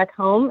arrived back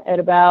home at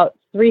about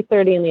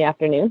 3:30 in the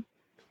afternoon.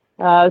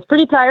 I was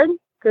pretty tired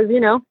because,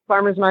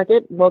 farmer's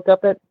market, woke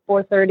up at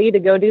 4:30 to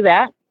go do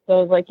that. So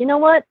I was like, you know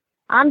what?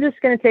 I'm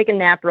just going to take a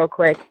nap real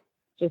quick,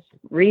 just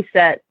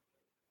reset.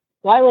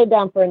 So I laid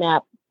down for a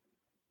nap.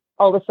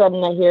 All of a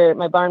sudden I hear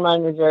my barn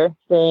manager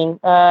saying,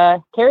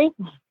 Carrie,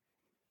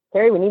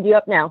 we need you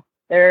up now.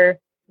 There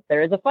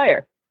is a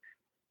fire.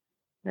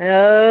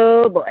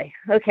 Oh boy.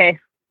 Okay.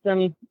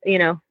 Some,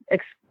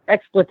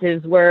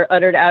 expletives were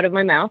uttered out of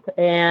my mouth,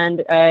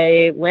 and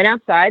I went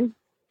outside,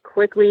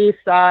 quickly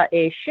saw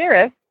a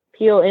sheriff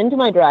peel into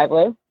my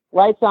driveway,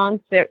 lights on,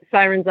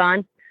 sirens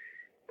on,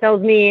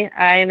 tells me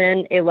I am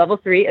in a level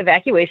 3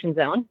 evacuation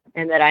zone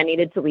and that I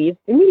needed to leave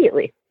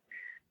immediately.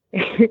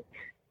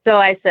 So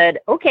I said,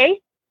 okay,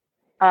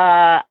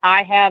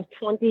 I have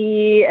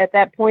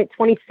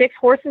 26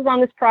 horses on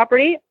this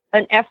property,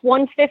 an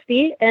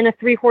F-150 and a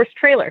 3-horse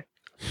trailer.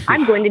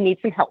 I'm going to need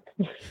some help.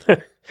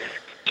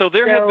 So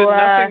there had been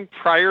nothing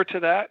prior to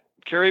that,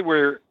 Carrie,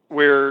 where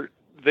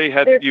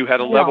you had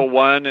a level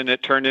 1 and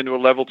it turned into a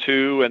level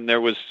 2 and there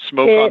was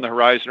smoke on the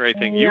horizon or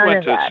anything. You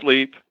went to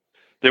sleep.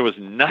 There was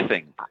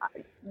nothing.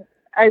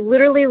 I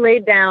literally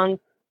laid down.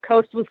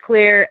 Coast was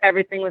clear.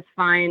 Everything was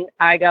fine.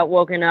 I got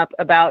woken up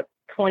about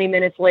 20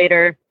 minutes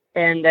later,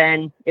 and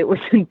then it was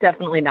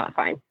definitely not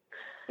fine.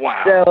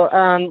 Wow.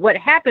 So what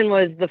happened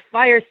was the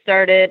fire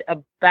started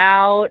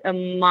about a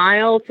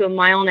mile to a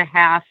mile and a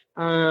half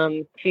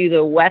to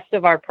the west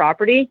of our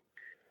property.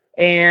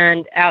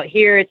 And out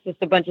here, it's just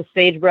a bunch of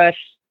sagebrush,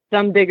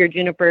 some bigger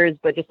junipers,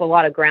 but just a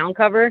lot of ground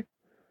cover.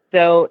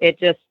 So it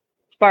just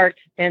sparked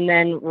and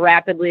then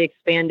rapidly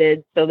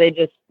expanded. So they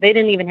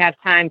didn't even have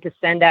time to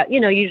send out,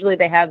 usually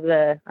they have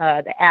the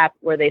app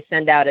where they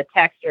send out a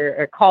text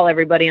or call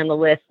everybody on the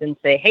list and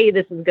say, hey,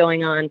 this is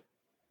going on.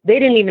 They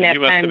didn't even have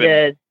time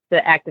to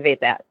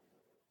activate that.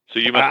 So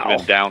you must have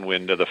been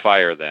downwind of the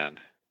fire then.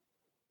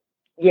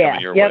 Yeah.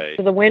 Yep.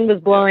 So the wind was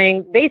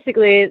blowing.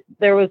 Basically,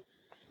 there was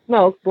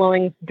smoke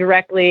blowing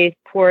directly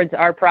towards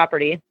our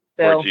property.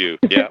 So, towards you.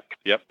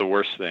 Yep. The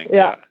worst thing.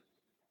 Yeah.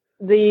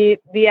 The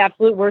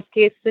absolute worst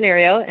case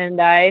scenario.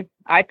 And I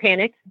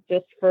panicked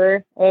just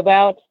for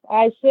about,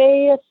 I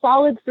say, a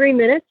solid 3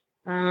 minutes.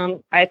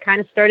 I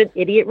kind of started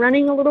idiot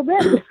running a little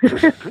bit.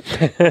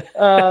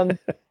 The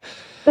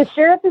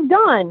sheriff is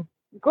gone.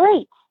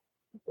 Great.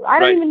 I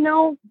don't even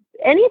know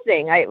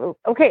anything. I'm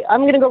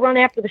going to go run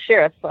after the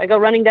sheriff. So I go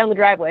running down the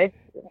driveway,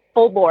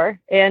 full bore,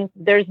 and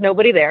there's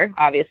nobody there,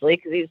 obviously,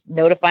 because he's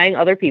notifying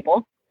other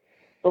people.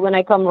 So then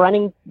I come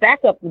running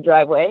back up the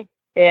driveway,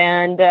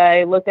 and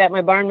I looked at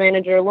my barn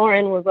manager,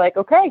 Lauren, was like,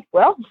 okay,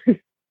 well,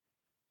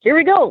 here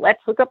we go.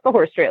 Let's hook up the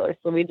horse trailer.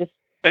 So we just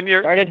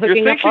started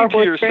hooking up our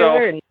horse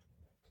trailer.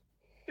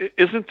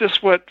 Isn't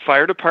this what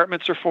fire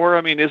departments are for?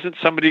 I mean, isn't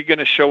somebody going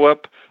to show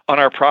up on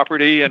our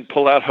property and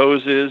pull out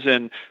hoses,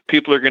 and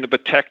people are going to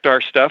protect our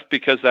stuff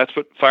because that's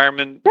what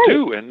firemen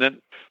do? And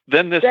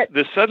then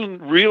this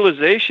sudden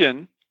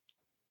realization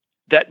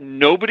that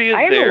nobody is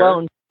there,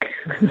 alone.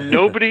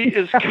 Nobody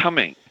is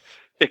coming,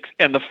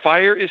 and the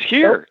fire is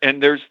here,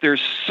 and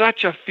there's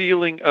such a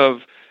feeling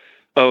of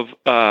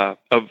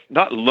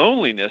not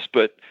loneliness,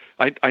 but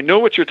I know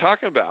what you're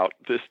talking about,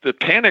 the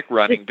panic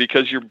running,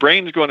 because your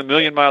brain's going a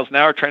million miles an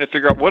hour trying to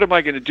figure out what am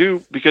I going to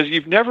do, because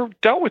you've never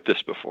dealt with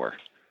this before.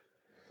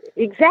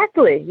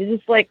 Exactly. You're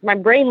just like, my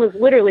brain was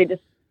literally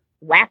just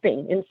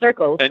lapping in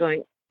circles,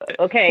 going,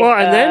 okay, well,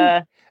 and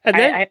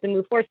then I have to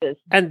move horses.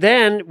 And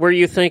then were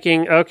you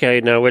thinking, okay,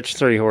 now which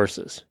 3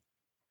 horses?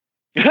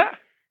 Yeah.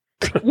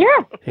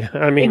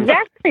 I mean,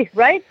 exactly,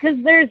 right? Because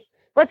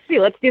let's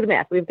do the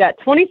math. We've got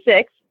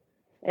 26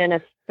 and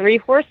a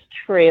 3-horse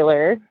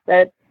trailer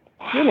that,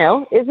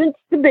 isn't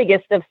the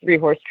biggest of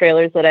 3-horse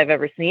trailers that I've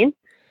ever seen.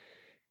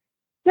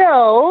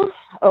 So,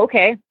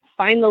 okay,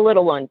 find the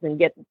little ones and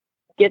get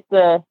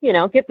the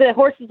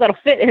horses that'll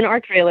fit in our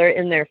trailer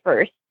in there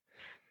first.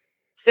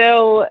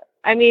 So,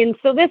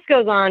 so this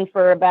goes on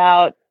for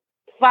about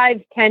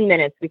 5-10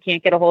 minutes. We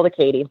can't get a hold of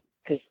Katie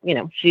because,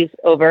 she's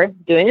over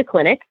doing a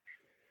clinic.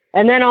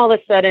 And then all of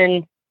a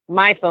sudden,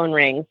 my phone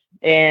rings,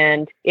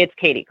 and it's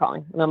Katie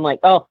calling. And I'm like,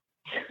 oh,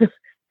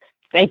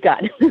 thank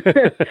God.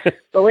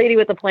 The lady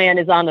with the plan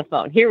is on the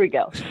phone. Here we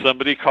go.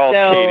 Somebody called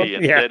Katie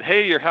and said,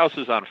 hey, your house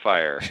is on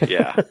fire.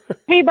 Yeah.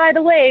 Hey, by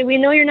the way, we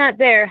know you're not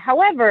there.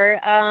 However,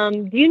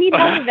 do you need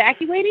help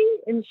evacuating?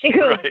 And she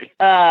goes,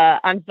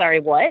 I'm sorry,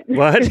 what?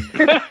 What?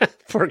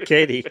 Poor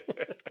Katie.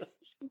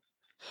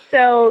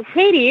 So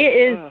Katie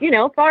is,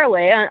 far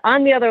away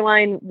on the other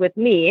line with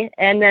me,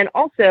 and then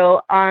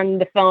also on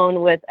the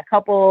phone with a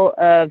couple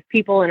of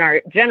people in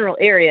our general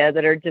area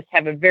that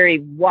have a very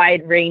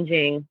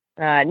wide-ranging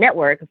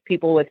network of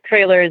people with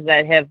trailers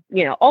that have,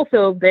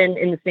 also been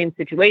in the same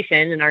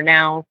situation and are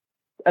now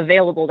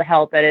available to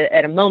help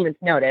at a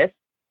moment's notice.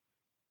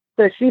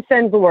 So she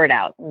sends the word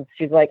out, and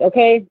she's like,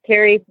 okay,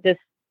 Carrie, just,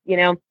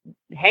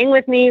 hang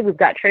with me. We've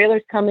got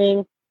trailers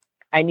coming.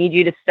 I need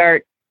you to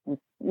start,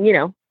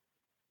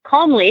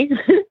 calmly,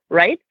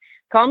 right?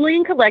 Calmly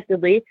and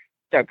collectedly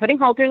start putting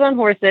halters on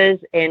horses,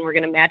 and we're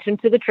going to match them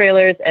to the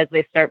trailers as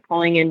they start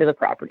pulling into the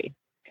property.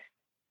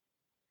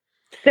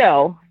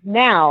 So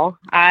now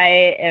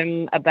I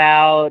am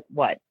about,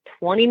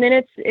 20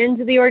 minutes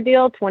into the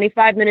ordeal,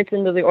 25 minutes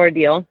into the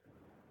ordeal.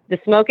 The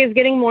smoke is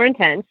getting more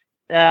intense.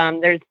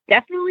 There's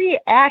definitely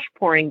ash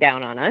pouring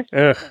down on us.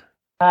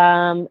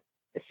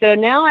 So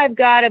now I've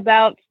got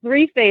about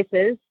 3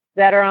 faces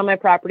that are on my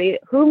property,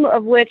 whom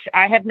of which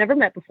I have never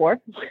met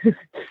before.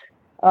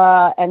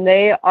 And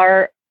they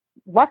are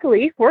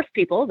luckily horse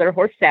people. They're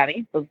horse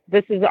savvy. So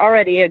this is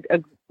already a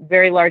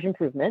very large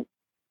improvement.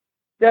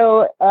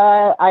 So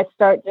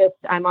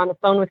I'm on the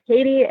phone with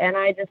Katie, and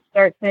I just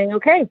start saying,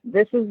 okay,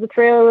 this is the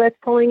trailer that's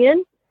pulling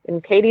in.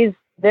 And Katie's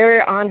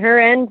there on her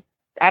end.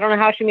 I don't know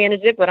how she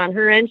managed it, but on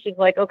her end, she's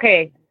like,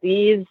 okay,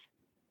 these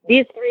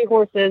 3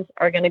 horses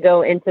are going to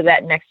go into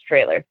that next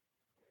trailer.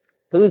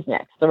 Who's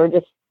next? So we're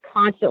just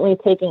constantly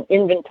taking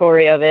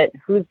inventory of it.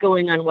 Who's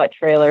going on what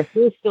trailer?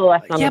 Who's still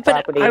left on the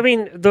property? But I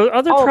mean, the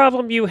other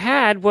problem you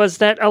had was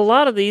that a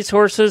lot of these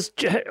horses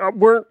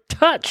weren't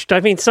touched. I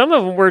mean, some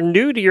of them were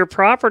new to your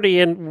property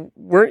and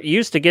weren't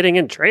used to getting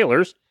in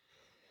trailers.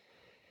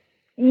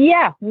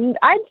 Yeah,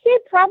 I'd say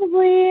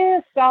probably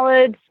a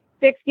solid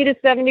 60 to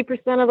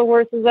 70% of the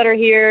horses that are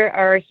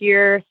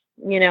here,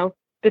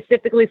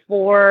 specifically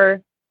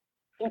for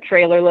some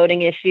trailer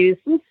loading issues,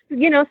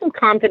 some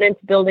confidence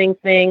building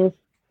things.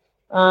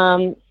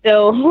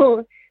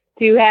 So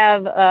to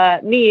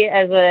have me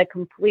as a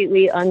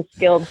completely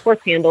unskilled horse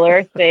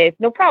handler say,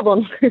 no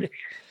problem,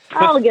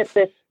 I'll get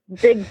this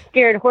big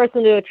scared horse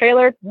into a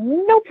trailer.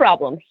 No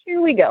problem.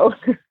 Here we go.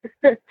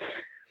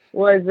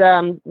 was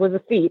a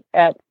feat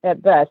at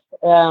best.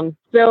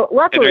 So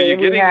luckily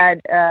we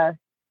had.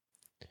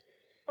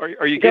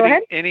 Are you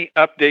getting any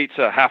updates?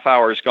 Half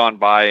hour's gone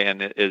by,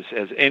 and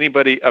has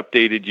anybody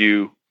updated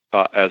you?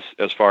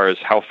 As far as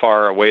how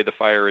far away the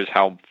fire is,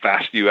 how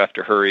fast you have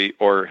to hurry,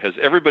 or has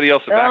everybody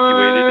else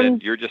evacuated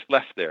and you're just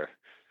left there?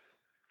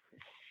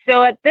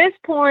 So at this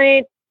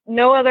point,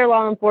 no other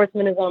law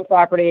enforcement is on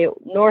property,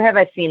 nor have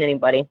I seen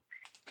anybody.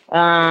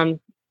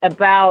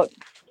 About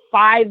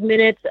 5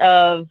 minutes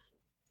of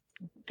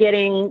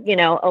getting,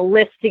 a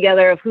list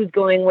together of who's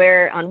going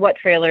where on what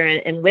trailer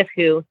and with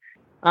who.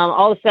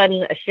 All of a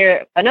sudden,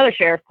 another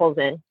sheriff pulls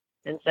in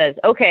and says,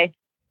 okay,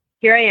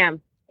 here I am.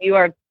 You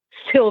are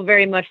still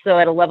very much so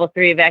at a level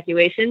 3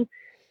 evacuation,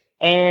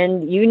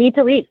 and you need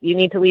to leave. You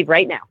need to leave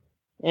right now.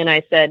 And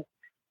I said,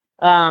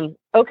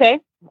 okay,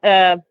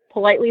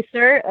 politely,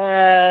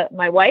 sir,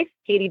 my wife,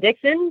 Katie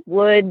Dixon,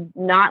 would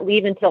not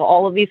leave until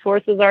all of these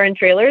horses are in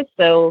trailers.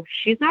 So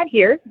she's not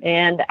here,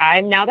 and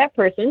I'm now that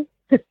person.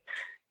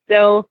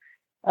 So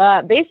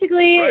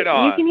basically, you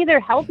can either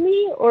help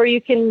me or you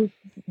can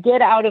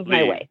get out of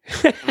my way.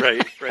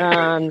 Right.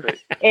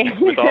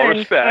 With all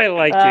respect. I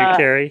like you,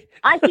 Carrie.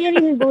 I can't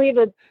even believe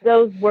that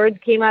those words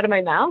came out of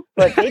my mouth,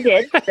 but they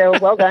did. So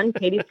well done.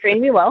 Katie's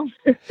trained me well.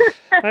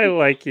 I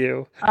like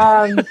you.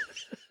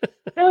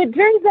 So it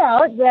turns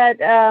out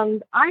that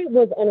I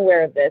was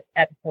unaware of this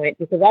at the point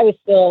because I was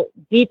still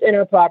deep in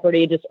our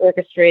property, just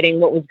orchestrating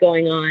what was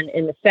going on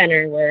in the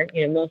center where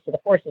most of the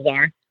horses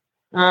are.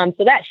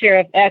 So that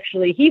sheriff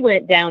actually, he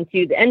went down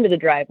to the end of the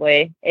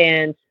driveway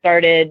and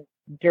started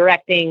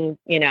directing,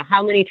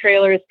 how many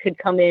trailers could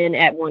come in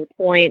at one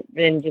point,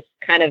 and just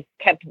kind of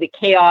kept the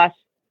chaos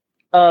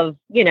of,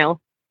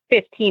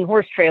 15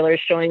 horse trailers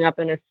showing up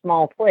in a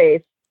small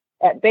place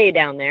at bay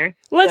down there.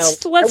 Let's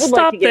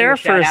stop there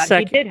for a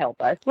second. He did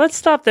help us. Let's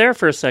stop there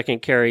for a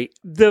second, Carrie.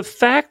 The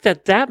fact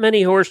that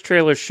many horse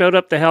trailers showed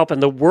up to help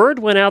and the word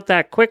went out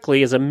that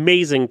quickly is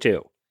amazing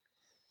too.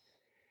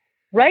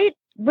 Right?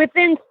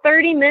 Within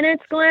 30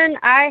 minutes, Glenn,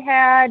 I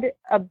had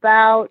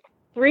about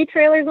 3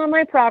 trailers on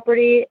my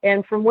property,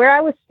 and from where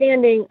I was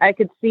standing, I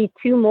could see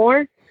 2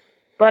 more,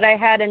 but I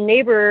had a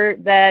neighbor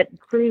that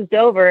cruised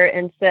over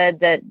and said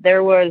that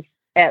there was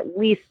at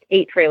least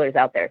 8 trailers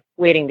out there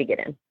waiting to get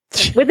in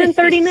within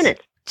 30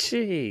 minutes.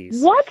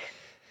 Jeez. What?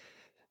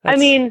 I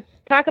mean,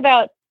 talk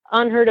about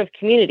unheard of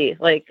community.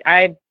 Like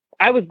I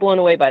was blown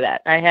away by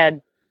that.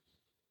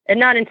 and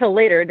not until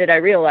later did I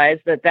realize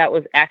that that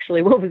was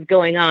actually what was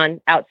going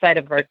on outside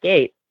of our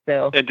gate.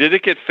 So, and did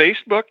it get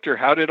Facebooked, or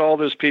how did all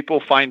those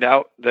people find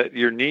out that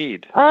your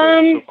need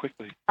so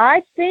quickly?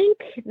 I think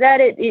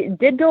that it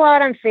did go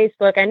out on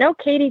Facebook. I know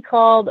Katie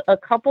called a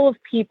couple of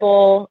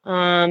people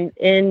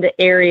in the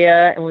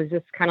area and was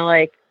just kind of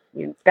like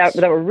that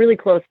were really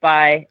close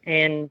by,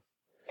 and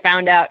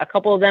found out a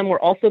couple of them were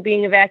also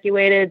being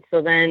evacuated.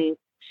 So then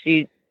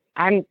to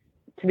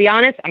be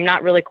honest, I'm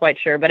not really quite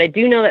sure, but I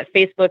do know that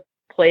Facebook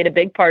played a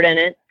big part in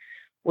it,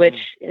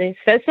 which it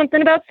says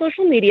something about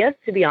social media,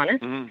 to be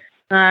honest.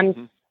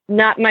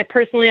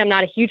 Personally, I'm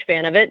not a huge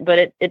fan of it,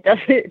 but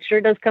it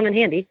sure does come in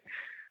handy.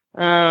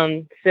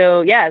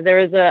 So yeah, there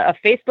was a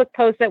Facebook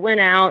post that went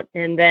out,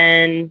 and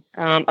then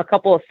a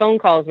couple of phone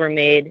calls were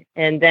made,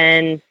 and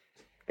then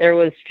there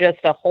was just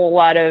a whole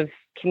lot of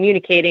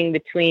communicating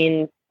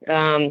between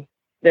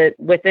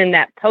within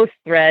that post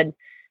thread.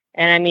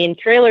 And I mean,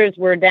 trailers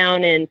were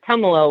down in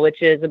Tumalo,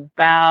 which is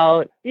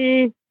about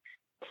 10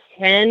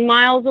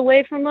 miles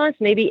away from us,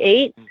 maybe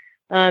 8,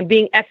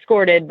 being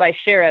escorted by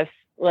sheriffs.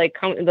 Like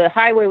the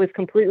highway was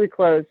completely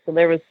closed. So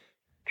there was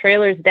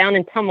trailers down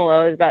in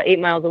Tumalo, is about 8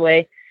 miles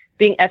away,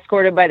 being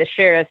escorted by the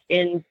sheriffs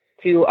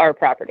into our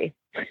property.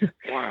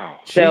 Wow.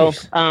 So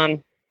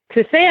to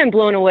say I'm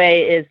blown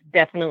away is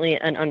definitely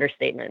an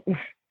understatement.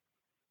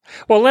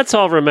 Well, let's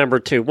all remember,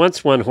 too,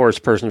 once one horse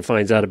person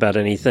finds out about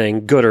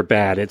anything, good or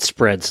bad, it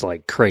spreads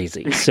like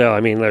crazy. So, I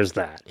mean, there's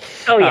that.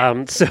 Oh, yeah.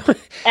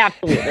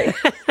 Absolutely.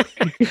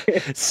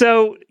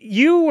 So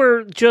you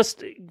were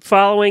just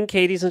following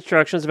Katie's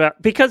instructions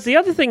because the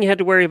other thing you had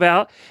to worry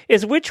about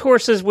is which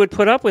horses would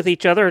put up with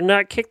each other and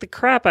not kick the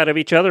crap out of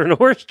each other in a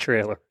horse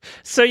trailer.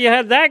 So you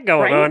had that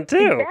going on,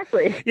 too.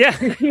 Exactly. Yeah.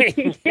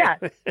 Yeah.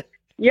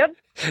 Yep.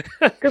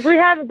 Because we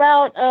have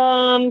about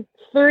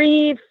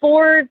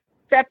 3-4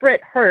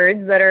 separate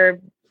herds that are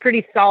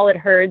pretty solid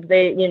herds.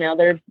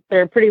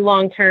 They're pretty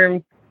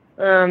long-term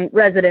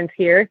residents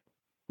here.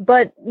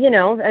 But,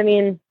 I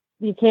mean,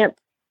 you can't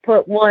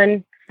put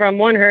one from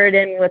one herd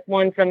in with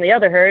one from the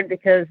other herd,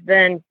 because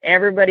then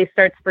everybody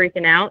starts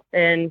freaking out,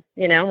 and,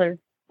 the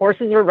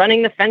horses were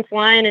running the fence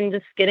line and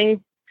just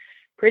getting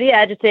pretty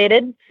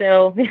agitated.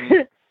 So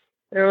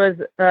there was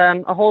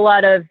a whole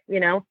lot of,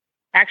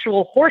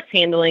 actual horse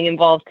handling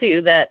involved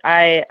too, that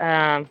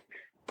I've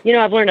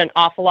learned an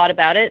awful lot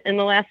about it in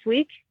the last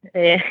week,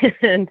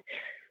 and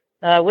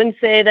I wouldn't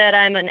say that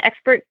I'm an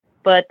expert,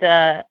 but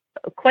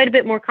quite a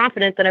bit more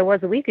confident than I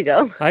was a week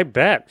ago. I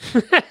bet.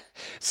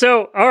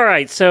 So, all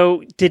right.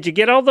 So did you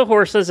get all the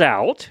horses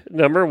out,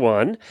 number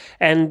one?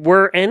 And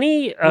were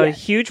any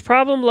huge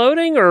problem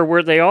loading, or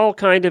were they all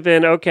kind of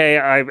in, okay,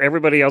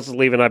 everybody else is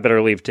leaving, I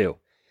better leave too?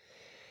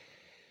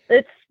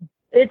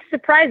 It's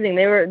surprising.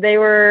 They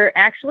were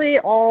actually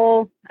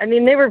all,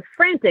 they were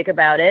frantic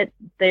about it.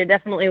 They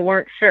definitely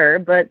weren't sure,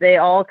 but they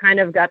all kind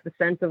of got the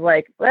sense of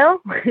like,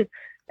 well,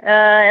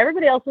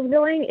 everybody else is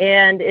going,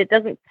 and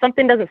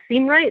something doesn't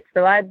seem right,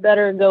 so I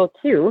better go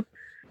too.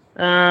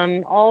 We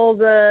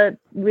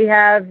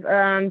have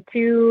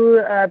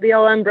 2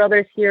 BLM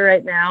brothers here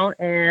right now,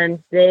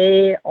 and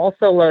they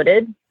also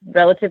loaded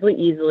relatively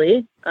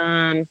easily.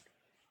 To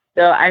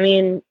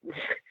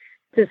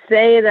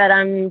say that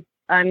I'm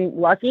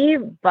lucky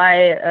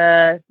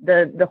by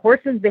the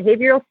horse's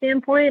behavioral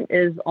standpoint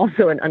is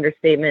also an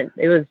understatement.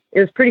 It was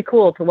pretty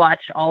cool to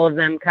watch all of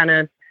them kind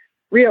of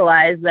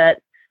realize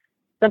that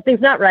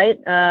something's not right.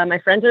 My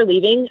friends are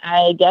leaving.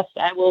 I guess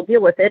I will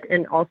deal with it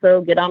and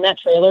also get on that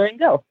trailer and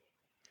go.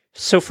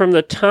 So from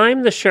the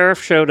time the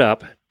sheriff showed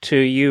up to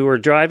you were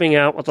driving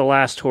out with the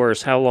last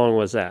horse, how long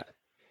was that?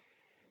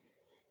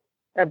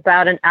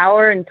 About an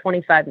hour and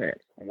 25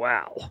 minutes.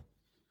 Wow.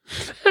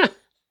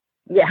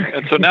 Yeah.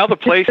 And so now the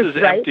place is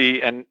right?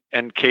 empty, and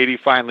Katie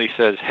finally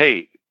says,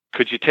 hey,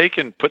 could you take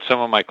and put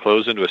some of my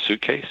clothes into a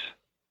suitcase?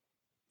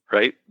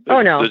 Right?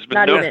 Oh, no,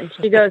 not even.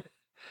 She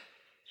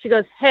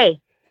goes,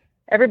 hey,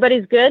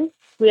 everybody's good.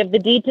 We have the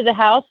deed to the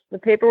house, the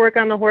paperwork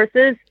on the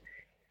horses.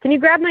 Can you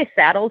grab my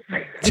saddles?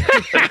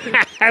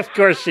 Of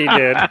course she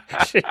did.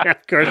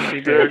 Of course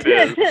she did.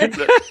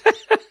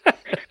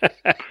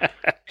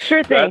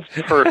 Sure thing.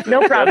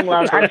 No problem,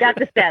 love. I've got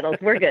the saddles.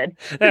 We're good.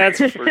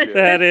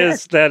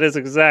 That is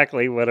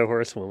exactly what a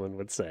horsewoman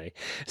would say.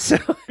 So,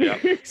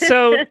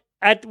 So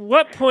at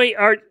what point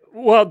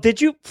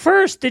did you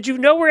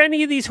know where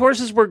any of these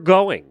horses were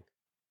going?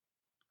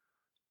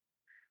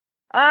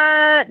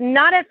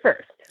 Not at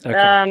first.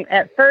 Okay.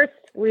 At first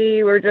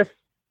we were just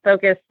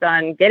focused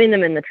on getting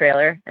them in the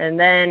trailer, and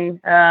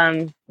then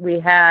we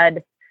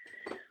had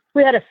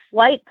a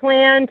slight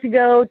plan to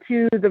go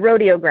to the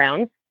rodeo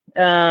grounds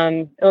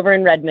over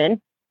in Redmond.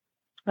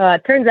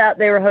 Turns out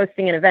they were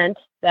hosting an event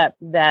that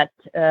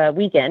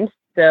weekend,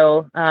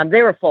 so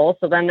they were full.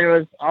 So then there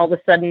was all of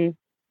a sudden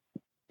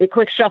a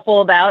quick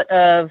shuffle about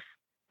of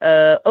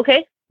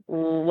okay,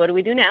 what do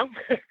we do now?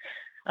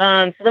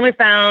 So then we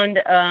found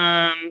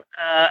a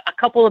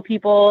couple of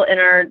people in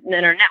our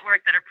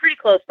network that are pretty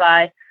close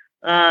by,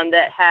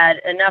 that had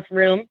enough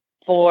room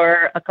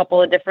for a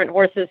couple of different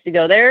horses to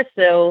go there.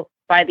 So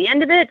by the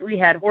end of it, we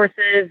had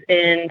horses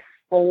in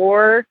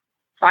 5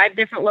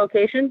 different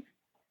locations.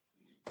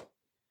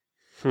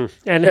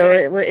 And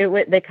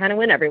so they kind of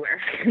went everywhere.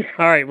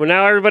 All right. Well,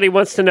 now everybody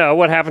wants to know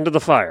what happened to the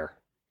fire.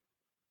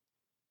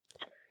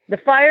 The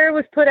fire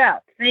was put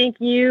out. Thank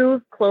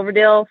you,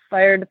 Cloverdale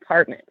Fire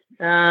Department.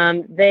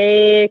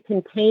 They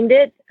contained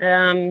it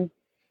at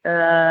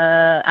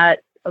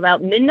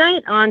about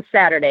midnight on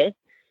Saturday.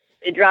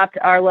 They dropped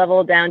our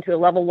level down to a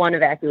level 1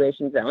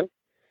 evacuation zone.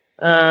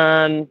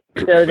 So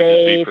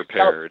they be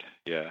prepared.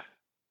 Yeah,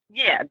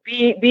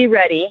 be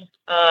ready.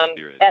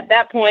 At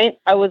that point,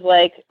 I was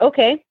like,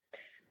 okay,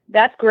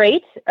 that's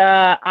great.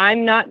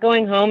 I'm not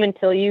going home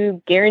until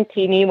you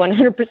guarantee me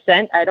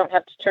 100% I don't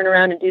have to turn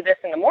around and do this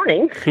in the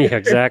morning. Yeah,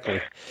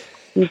 exactly.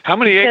 How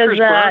many acres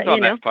burned on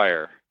that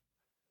fire?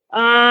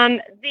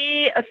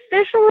 The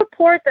official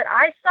report that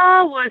I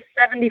saw was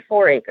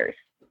 74 acres.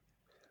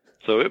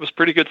 So it was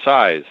pretty good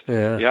size.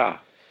 Yeah.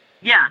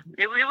 Yeah,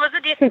 it was a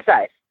decent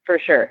size for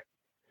sure.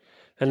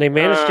 And they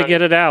managed to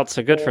get it out,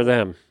 so good for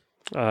them.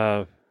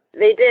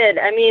 They did.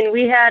 I mean,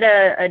 we had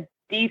a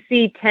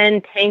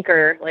DC-10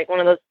 tanker, like one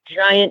of those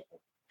giant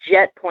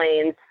jet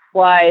planes,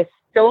 fly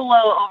so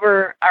low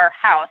over our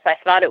house, I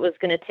thought it was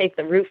going to take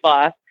the roof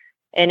off.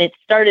 And it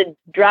started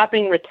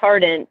dropping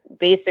retardant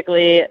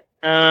basically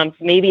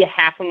maybe a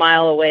half a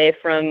mile away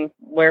from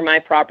where my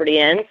property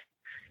ends.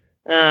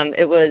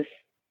 It was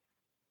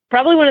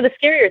probably one of the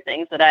scarier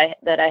things that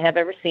I have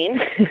ever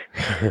seen.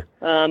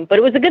 But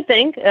it was a good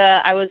thing.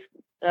 I was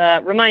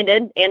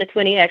reminded, Anna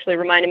Twinney actually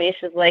reminded me,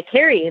 she's like,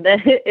 Carrie, that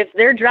if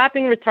they're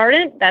dropping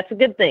retardant, that's a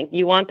good thing.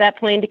 You want that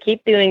plane to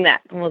keep doing that.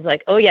 And I was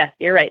like, oh yeah,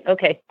 you're right.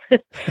 Okay.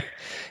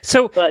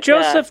 So but,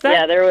 Joseph,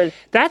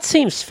 that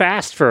seems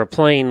fast for a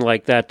plane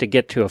like that to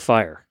get to a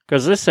fire,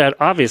 because this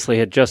obviously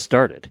had just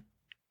started.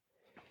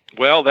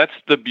 Well, that's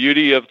the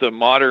beauty of the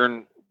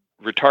modern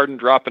retardant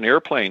dropping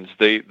airplanes.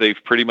 They've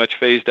pretty much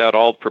phased out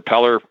all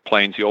propeller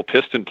planes, the old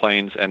piston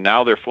planes, and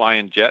now they're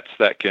flying jets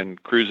that can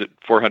cruise at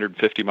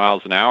 450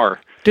 miles an hour.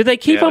 Do they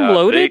keep them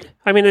loaded?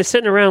 They're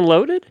sitting around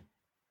loaded?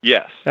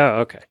 Yes.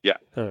 Oh, okay. Yeah.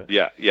 Right.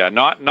 Yeah.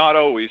 Not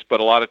always,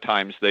 but a lot of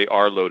times they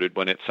are loaded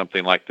when it's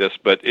something like this.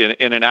 But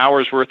in an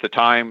hour's worth of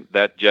time,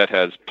 that jet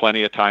has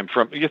plenty of time.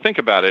 You think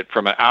about it,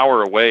 from an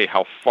hour away,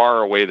 how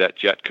far away that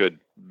jet could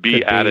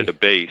be at a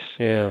base,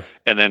 and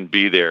then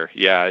be there.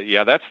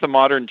 Yeah, that's the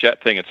modern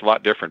jet thing. It's a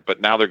lot different, but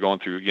now they're going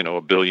through,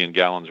 1 billion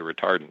gallons of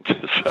retardant.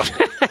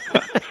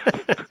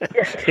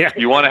 So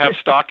you want to have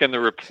stock in the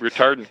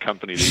retardant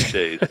company these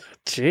days.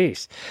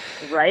 Jeez.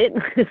 Right?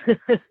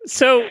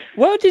 So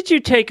what did you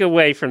take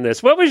away from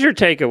this? What was your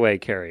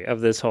takeaway, Carrie,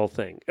 of this whole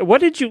thing?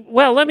 Let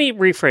me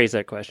rephrase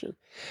that question.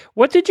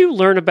 What did you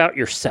learn about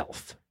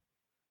yourself?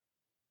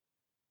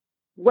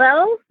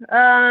 Well,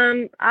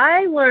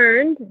 I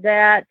learned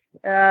that,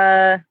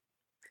 to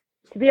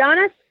be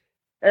honest,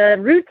 a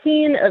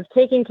routine of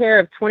taking care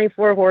of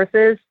 24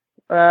 horses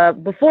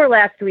before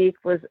last week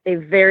was a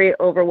very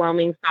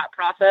overwhelming thought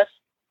process.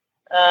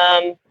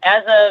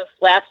 As of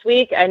last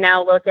week, I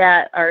now look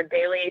at our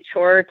daily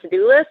chore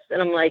to-do list,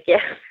 and I'm like,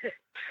 yeah,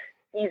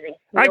 easy.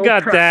 I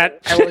got problem.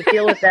 that. I will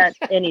deal with that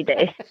any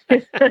day.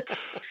 Isn't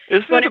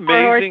it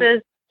amazing?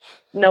 Horses,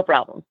 no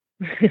problem.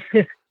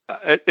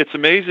 It's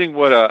amazing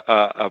what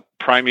a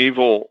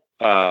primeval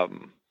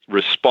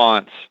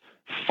response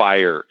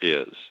fire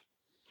is.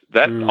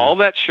 All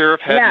that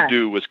sheriff had to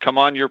do was come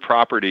on your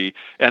property,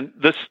 and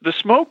the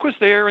smoke was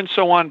there and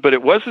so on, but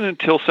it wasn't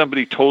until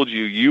somebody told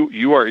you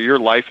your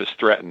life is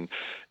threatened.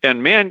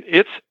 And man,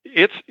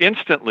 it's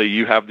instantly,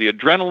 you have the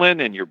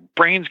adrenaline and your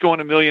brain's going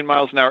 1,000,000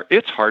 miles an hour.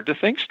 It's hard to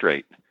think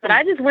straight. But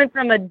I just went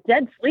from a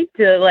dead sleep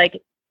to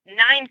like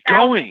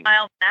 9,000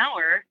 miles an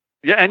hour.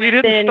 Yeah, and you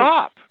didn't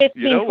stop.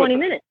 20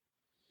 minutes.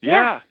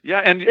 Yeah,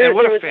 and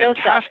what a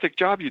fantastic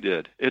job you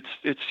did.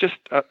 It's just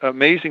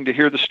amazing to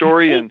hear the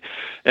story, and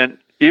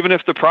even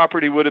if the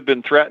property would have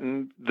been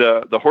threatened,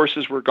 the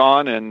horses were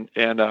gone, and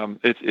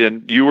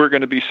you were going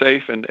to be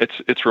safe, and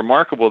it's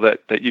remarkable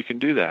that you can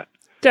do that.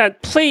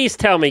 Dad, please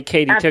tell me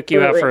Katie took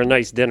you out for a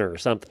nice dinner or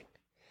something.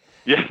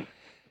 Yeah.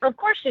 Of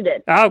course she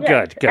did. Oh,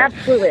 good.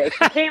 Absolutely.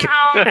 She came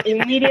home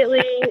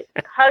immediately,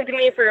 hugged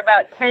me for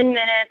about 10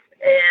 minutes,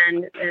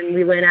 and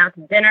we went out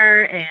to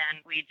dinner, and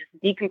we just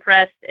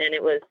decompressed, and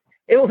it was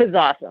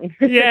awesome.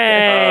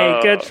 Yay!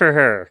 Good for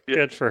her.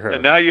 Good for her.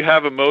 And now you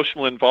have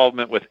emotional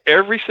involvement with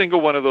every single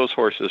one of those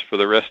horses for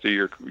the rest of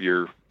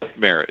your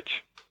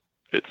marriage.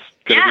 It's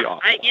going to be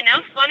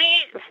awesome.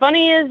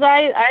 Funny is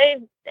I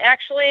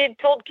actually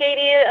told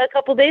Katie a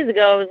couple days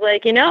ago, I was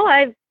like,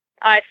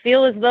 I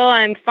feel as though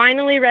I'm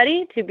finally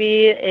ready to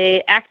be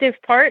a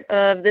active part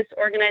of this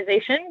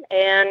organization,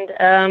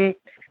 and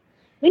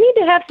we need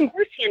to have some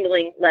horse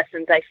handling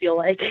lessons, I feel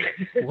like.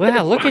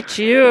 Wow, look at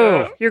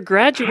you. You're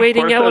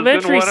graduating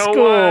elementary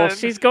school.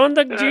 She's going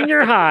to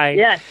junior high.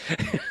 Yes.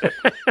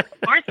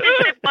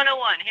 Horsemanship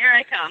 101. Here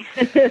I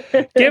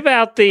come. Give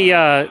out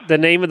the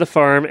name of the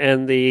farm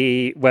and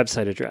the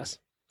website address.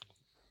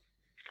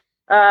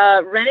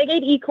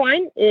 Renegade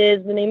Equine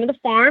is the name of the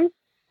farm.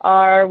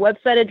 Our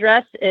website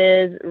address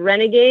is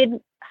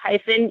renegade-equine.com.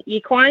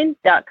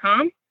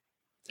 horse-equine.com.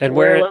 And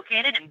we're we're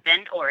located in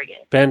Bend, Oregon.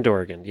 Bend,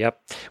 Oregon.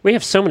 Yep. We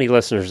have so many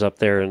listeners up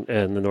there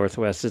in the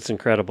Northwest. It's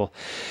incredible.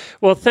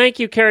 Well, thank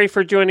you, Carrie,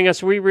 for joining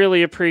us. We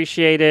really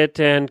appreciate it.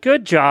 And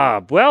good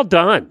job. Well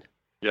done.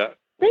 Yeah.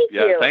 Thank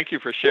you. Thank you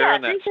for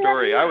sharing that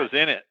story. I was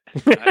in it.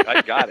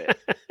 I got it.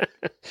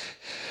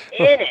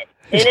 In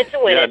it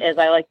to win it, as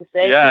I like to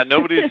say. Yeah,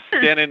 nobody's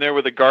standing there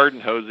with a garden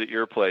hose at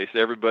your place.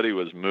 Everybody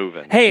was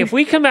moving. Hey, if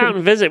we come out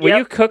and visit, will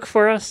you cook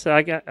for us?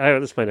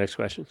 That's my next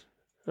question.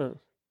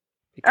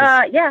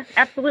 Yeah,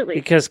 absolutely.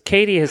 Because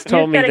Katie has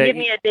told me that give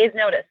me a day's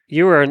notice.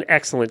 You are an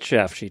excellent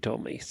chef, she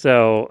told me.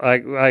 So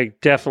I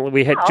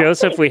definitely,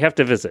 Joseph, we have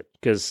to visit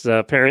because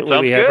apparently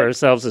we have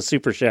ourselves a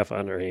super chef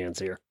on our hands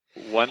here.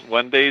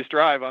 One day's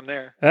drive, I'm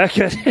there.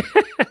 Okay.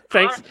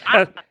 Thanks.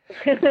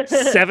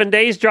 7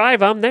 days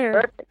drive, I'm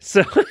there. Perfect.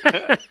 So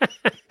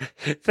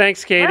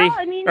thanks, Katie.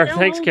 Well,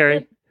 thanks,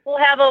 Carrie. We'll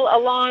have a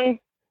long.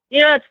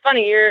 It's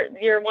funny.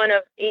 You're one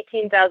of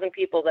 18,000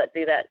 people that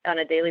do that on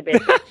a daily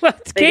basis.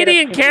 It's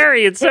Katie and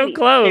Carrie. It's so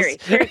close.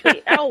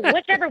 Seriously.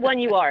 Whichever one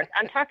you are.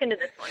 I'm talking to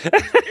this one.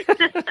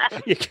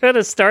 You could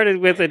have started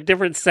with a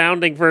different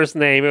sounding first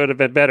name. It would have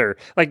been better,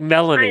 like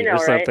Melanie or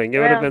something. Right? It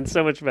would have been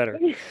so much better.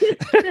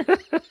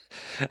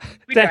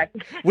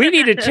 We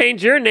need to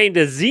change your name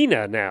to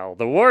Xena now,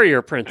 the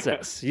warrior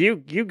princess. You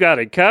got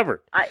it covered.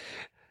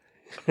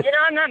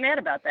 I'm not mad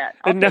about that.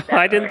 No,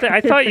 I didn't.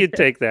 I thought you'd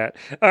take that.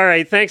 All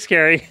right. Thanks,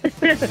 Carrie. All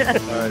right.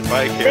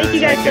 Bye, Carrie. Thank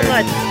you guys so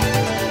much.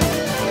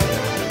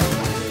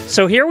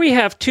 So here we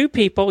have two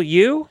people,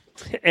 you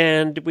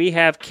and we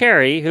have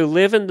Carrie, who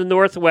live in the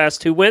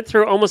Northwest, who went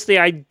through almost the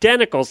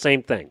identical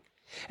same thing,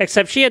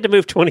 except she had to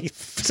move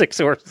 26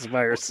 horses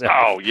by herself.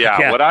 Oh,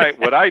 yeah.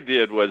 What I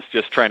did was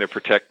just trying to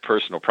protect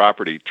personal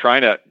property,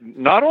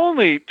 not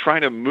only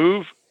trying to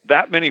move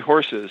that many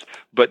horses,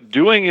 but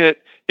doing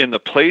it in the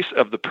place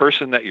of the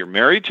person that you're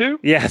married to.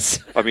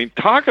 Yes. I mean,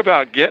 talk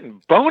about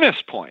getting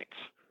bonus points.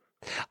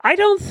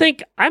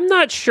 I'm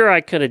not sure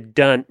I could have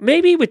done,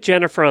 maybe with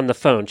Jennifer on the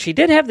phone. She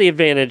did have the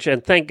advantage,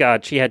 and thank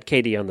God she had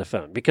Katie on the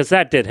phone, because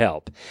that did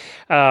help.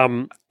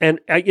 I'm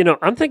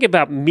thinking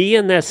about me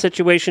in that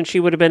situation she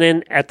would have been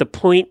in at the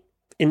point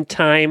in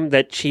time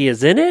that she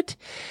is in it.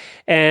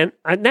 And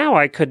now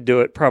I could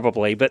do it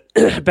probably, but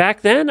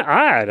back then,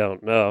 I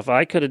don't know if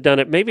I could have done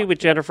it. Maybe with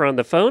Jennifer on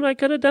the phone, I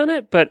could have done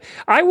it, but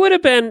I would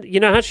have been,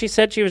 how she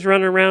said she was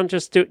running around,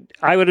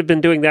 I would have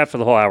been doing that for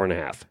the whole hour and a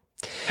half.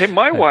 Hey,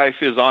 my wife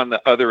is on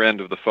the other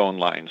end of the phone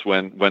lines.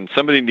 When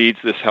somebody needs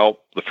this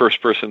help, the first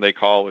person they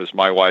call is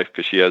my wife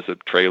because she has a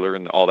trailer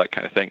and all that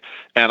kind of thing.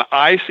 And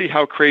I see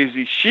how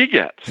crazy she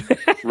gets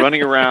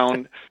running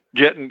around,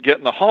 getting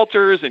the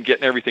halters and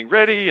getting everything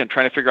ready and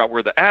trying to figure out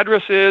where the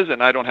address is.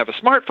 And I don't have a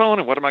smartphone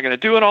and what am I going to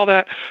do and all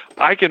that.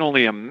 I can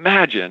only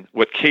imagine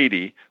what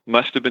Katie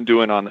must have been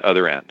doing on the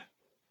other end.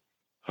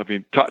 I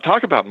mean,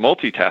 talk about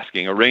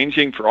multitasking,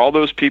 arranging for all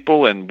those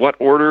people and what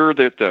order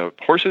that the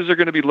horses are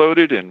going to be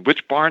loaded and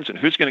which barns and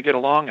who's going to get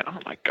along. And oh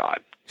my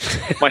God,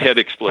 my head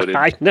exploded.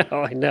 I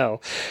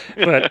know.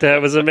 But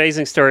it was an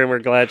amazing story, and we're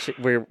glad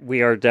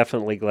we are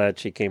definitely glad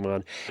she came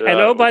on.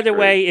 And by the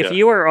way, if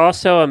you are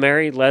also a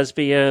married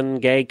lesbian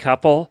gay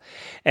couple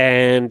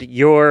and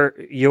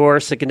your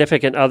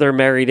significant other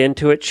married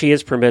into it, she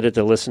is permitted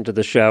to listen to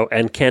the show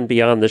and can be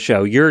on the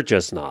show. You're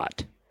just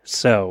not.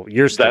 So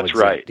you're still That's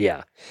exempt. right.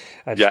 Yeah.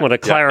 I just want to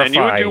clarify. And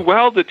you would do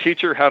well to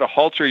teach her how to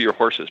halter your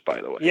horses,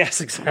 by the way.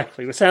 Yes,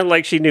 exactly. It sounded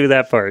like she knew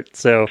that part.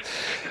 So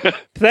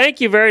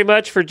thank you very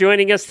much for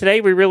joining us today.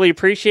 We really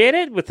appreciate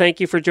it. Well, thank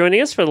you for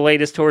joining us for the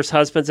latest Horse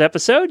Husbands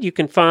episode. You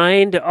can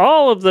find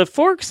all of the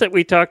forks that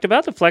we talked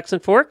about, the Flex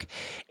and Fork,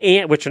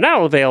 which are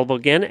now available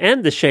again,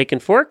 and the Shake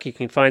and Fork. You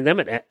can find them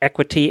at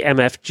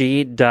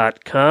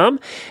equitymfg.com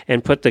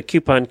and put the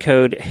coupon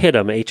code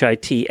HITM,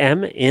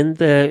 H-I-T-M, in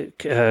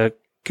the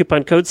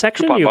coupon code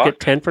section. You'll get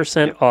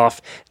 10%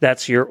 off.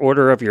 That's your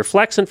order of your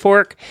Flex and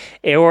Fork.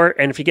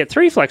 And if you get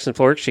 3 Flex and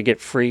Forks, you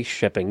get free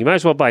shipping. You might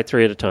as well buy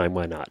 3 at a time.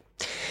 Why not?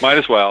 Might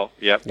as well.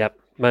 Yep.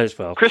 Might as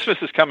well. Christmas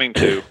is coming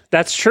too.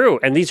 That's true.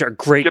 And these are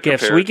great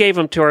gifts. We gave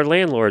them to our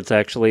landlords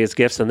actually as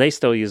gifts, and they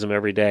still use them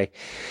every day.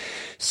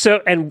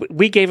 So, and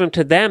we gave them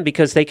to them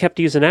because they kept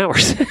using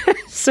ours.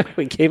 So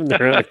we gave them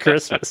their own at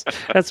Christmas.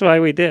 That's why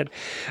we did.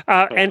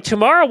 And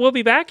tomorrow we'll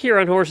be back here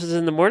on Horses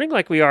in the Morning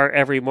like we are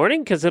every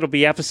morning because it'll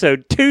be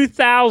episode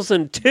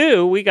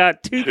 2002. We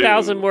got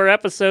 2,000 more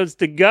episodes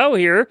to go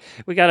here.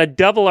 We got to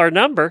double our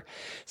number.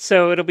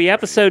 So it'll be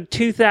episode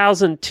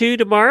 2002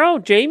 tomorrow.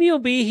 Jamie will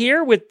be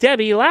here with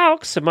Debbie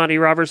Laux, Monty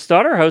Roberts'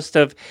 daughter, host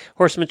of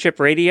Horsemanship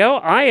Radio.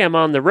 I am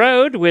on the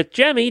road with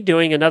Jemmy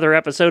doing another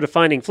episode of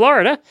Finding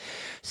Florida.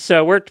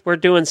 So we're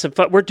doing some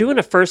fun. We're doing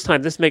a first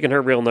time. This is making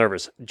her real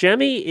nervous.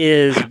 Jemmy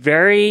is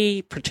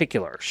very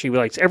particular. She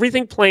likes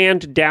everything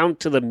planned down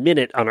to the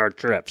minute on our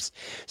trips.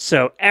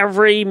 So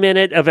every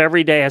minute of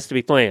every day has to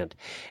be planned.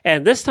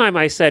 And this time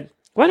I said,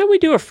 Why don't we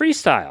do a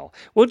freestyle?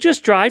 We'll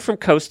just drive from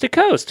coast to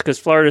coast because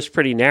Florida's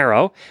pretty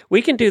narrow.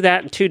 We can do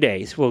that in 2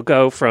 days. We'll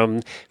go from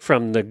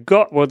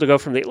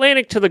the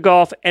Atlantic to the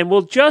Gulf, and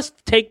we'll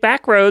just take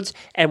back roads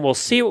and we'll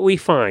see what we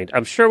find.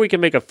 I'm sure we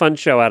can make a fun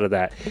show out of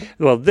that.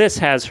 Well, this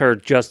has her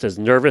just as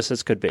nervous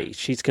as could be.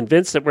 She's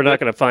convinced that we're not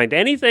going to find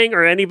anything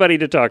or anybody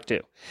to talk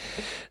to.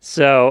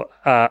 So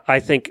I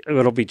think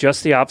it'll be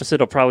just the opposite.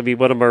 It'll probably be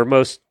one of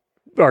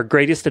our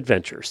greatest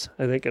adventures.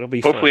 I think it'll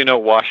be hopefully fun. No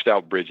washed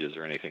out bridges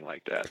or anything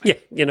like that. Yeah,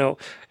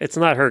 it's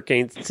not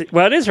hurricane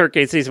well, it is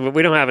hurricane season, but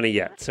we don't have any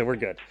yet, so we're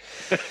good.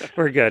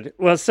 We're good.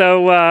 Well,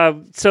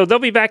 so they'll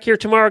be back here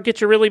tomorrow.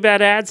 Get your really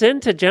bad ads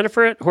in to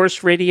Jennifer at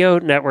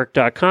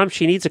horseradionetwork.com.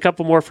 She needs a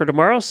couple more for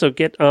tomorrow, so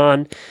get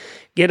on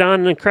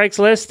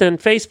Craigslist and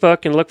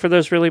Facebook and look for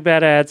those really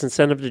bad ads and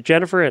send them to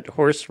Jennifer at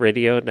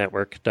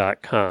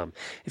horseradionetwork.com.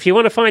 If you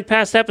want to find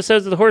past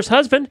episodes of The Horse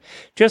Husband,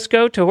 just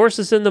go to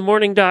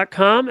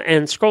horsesinthemorning.com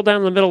and scroll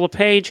down the middle of the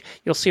page.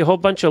 You'll see a whole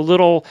bunch of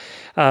little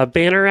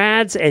banner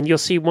ads, and you'll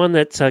see one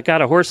that's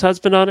got a horse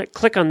husband on it.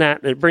 Click on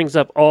that, and it brings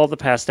up all the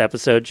past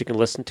episodes. You can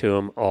listen to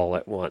them all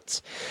at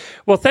once.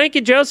 Well, thank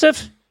you,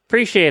 Joseph.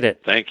 Appreciate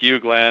it. Thank you,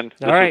 Glenn.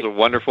 This was a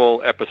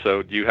wonderful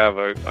episode. You have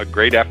a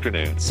great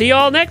afternoon. See you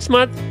all next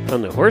month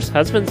on the Horse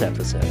Husbands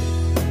episode.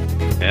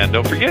 And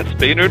don't forget,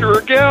 spay, neuter,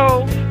 or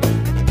gals.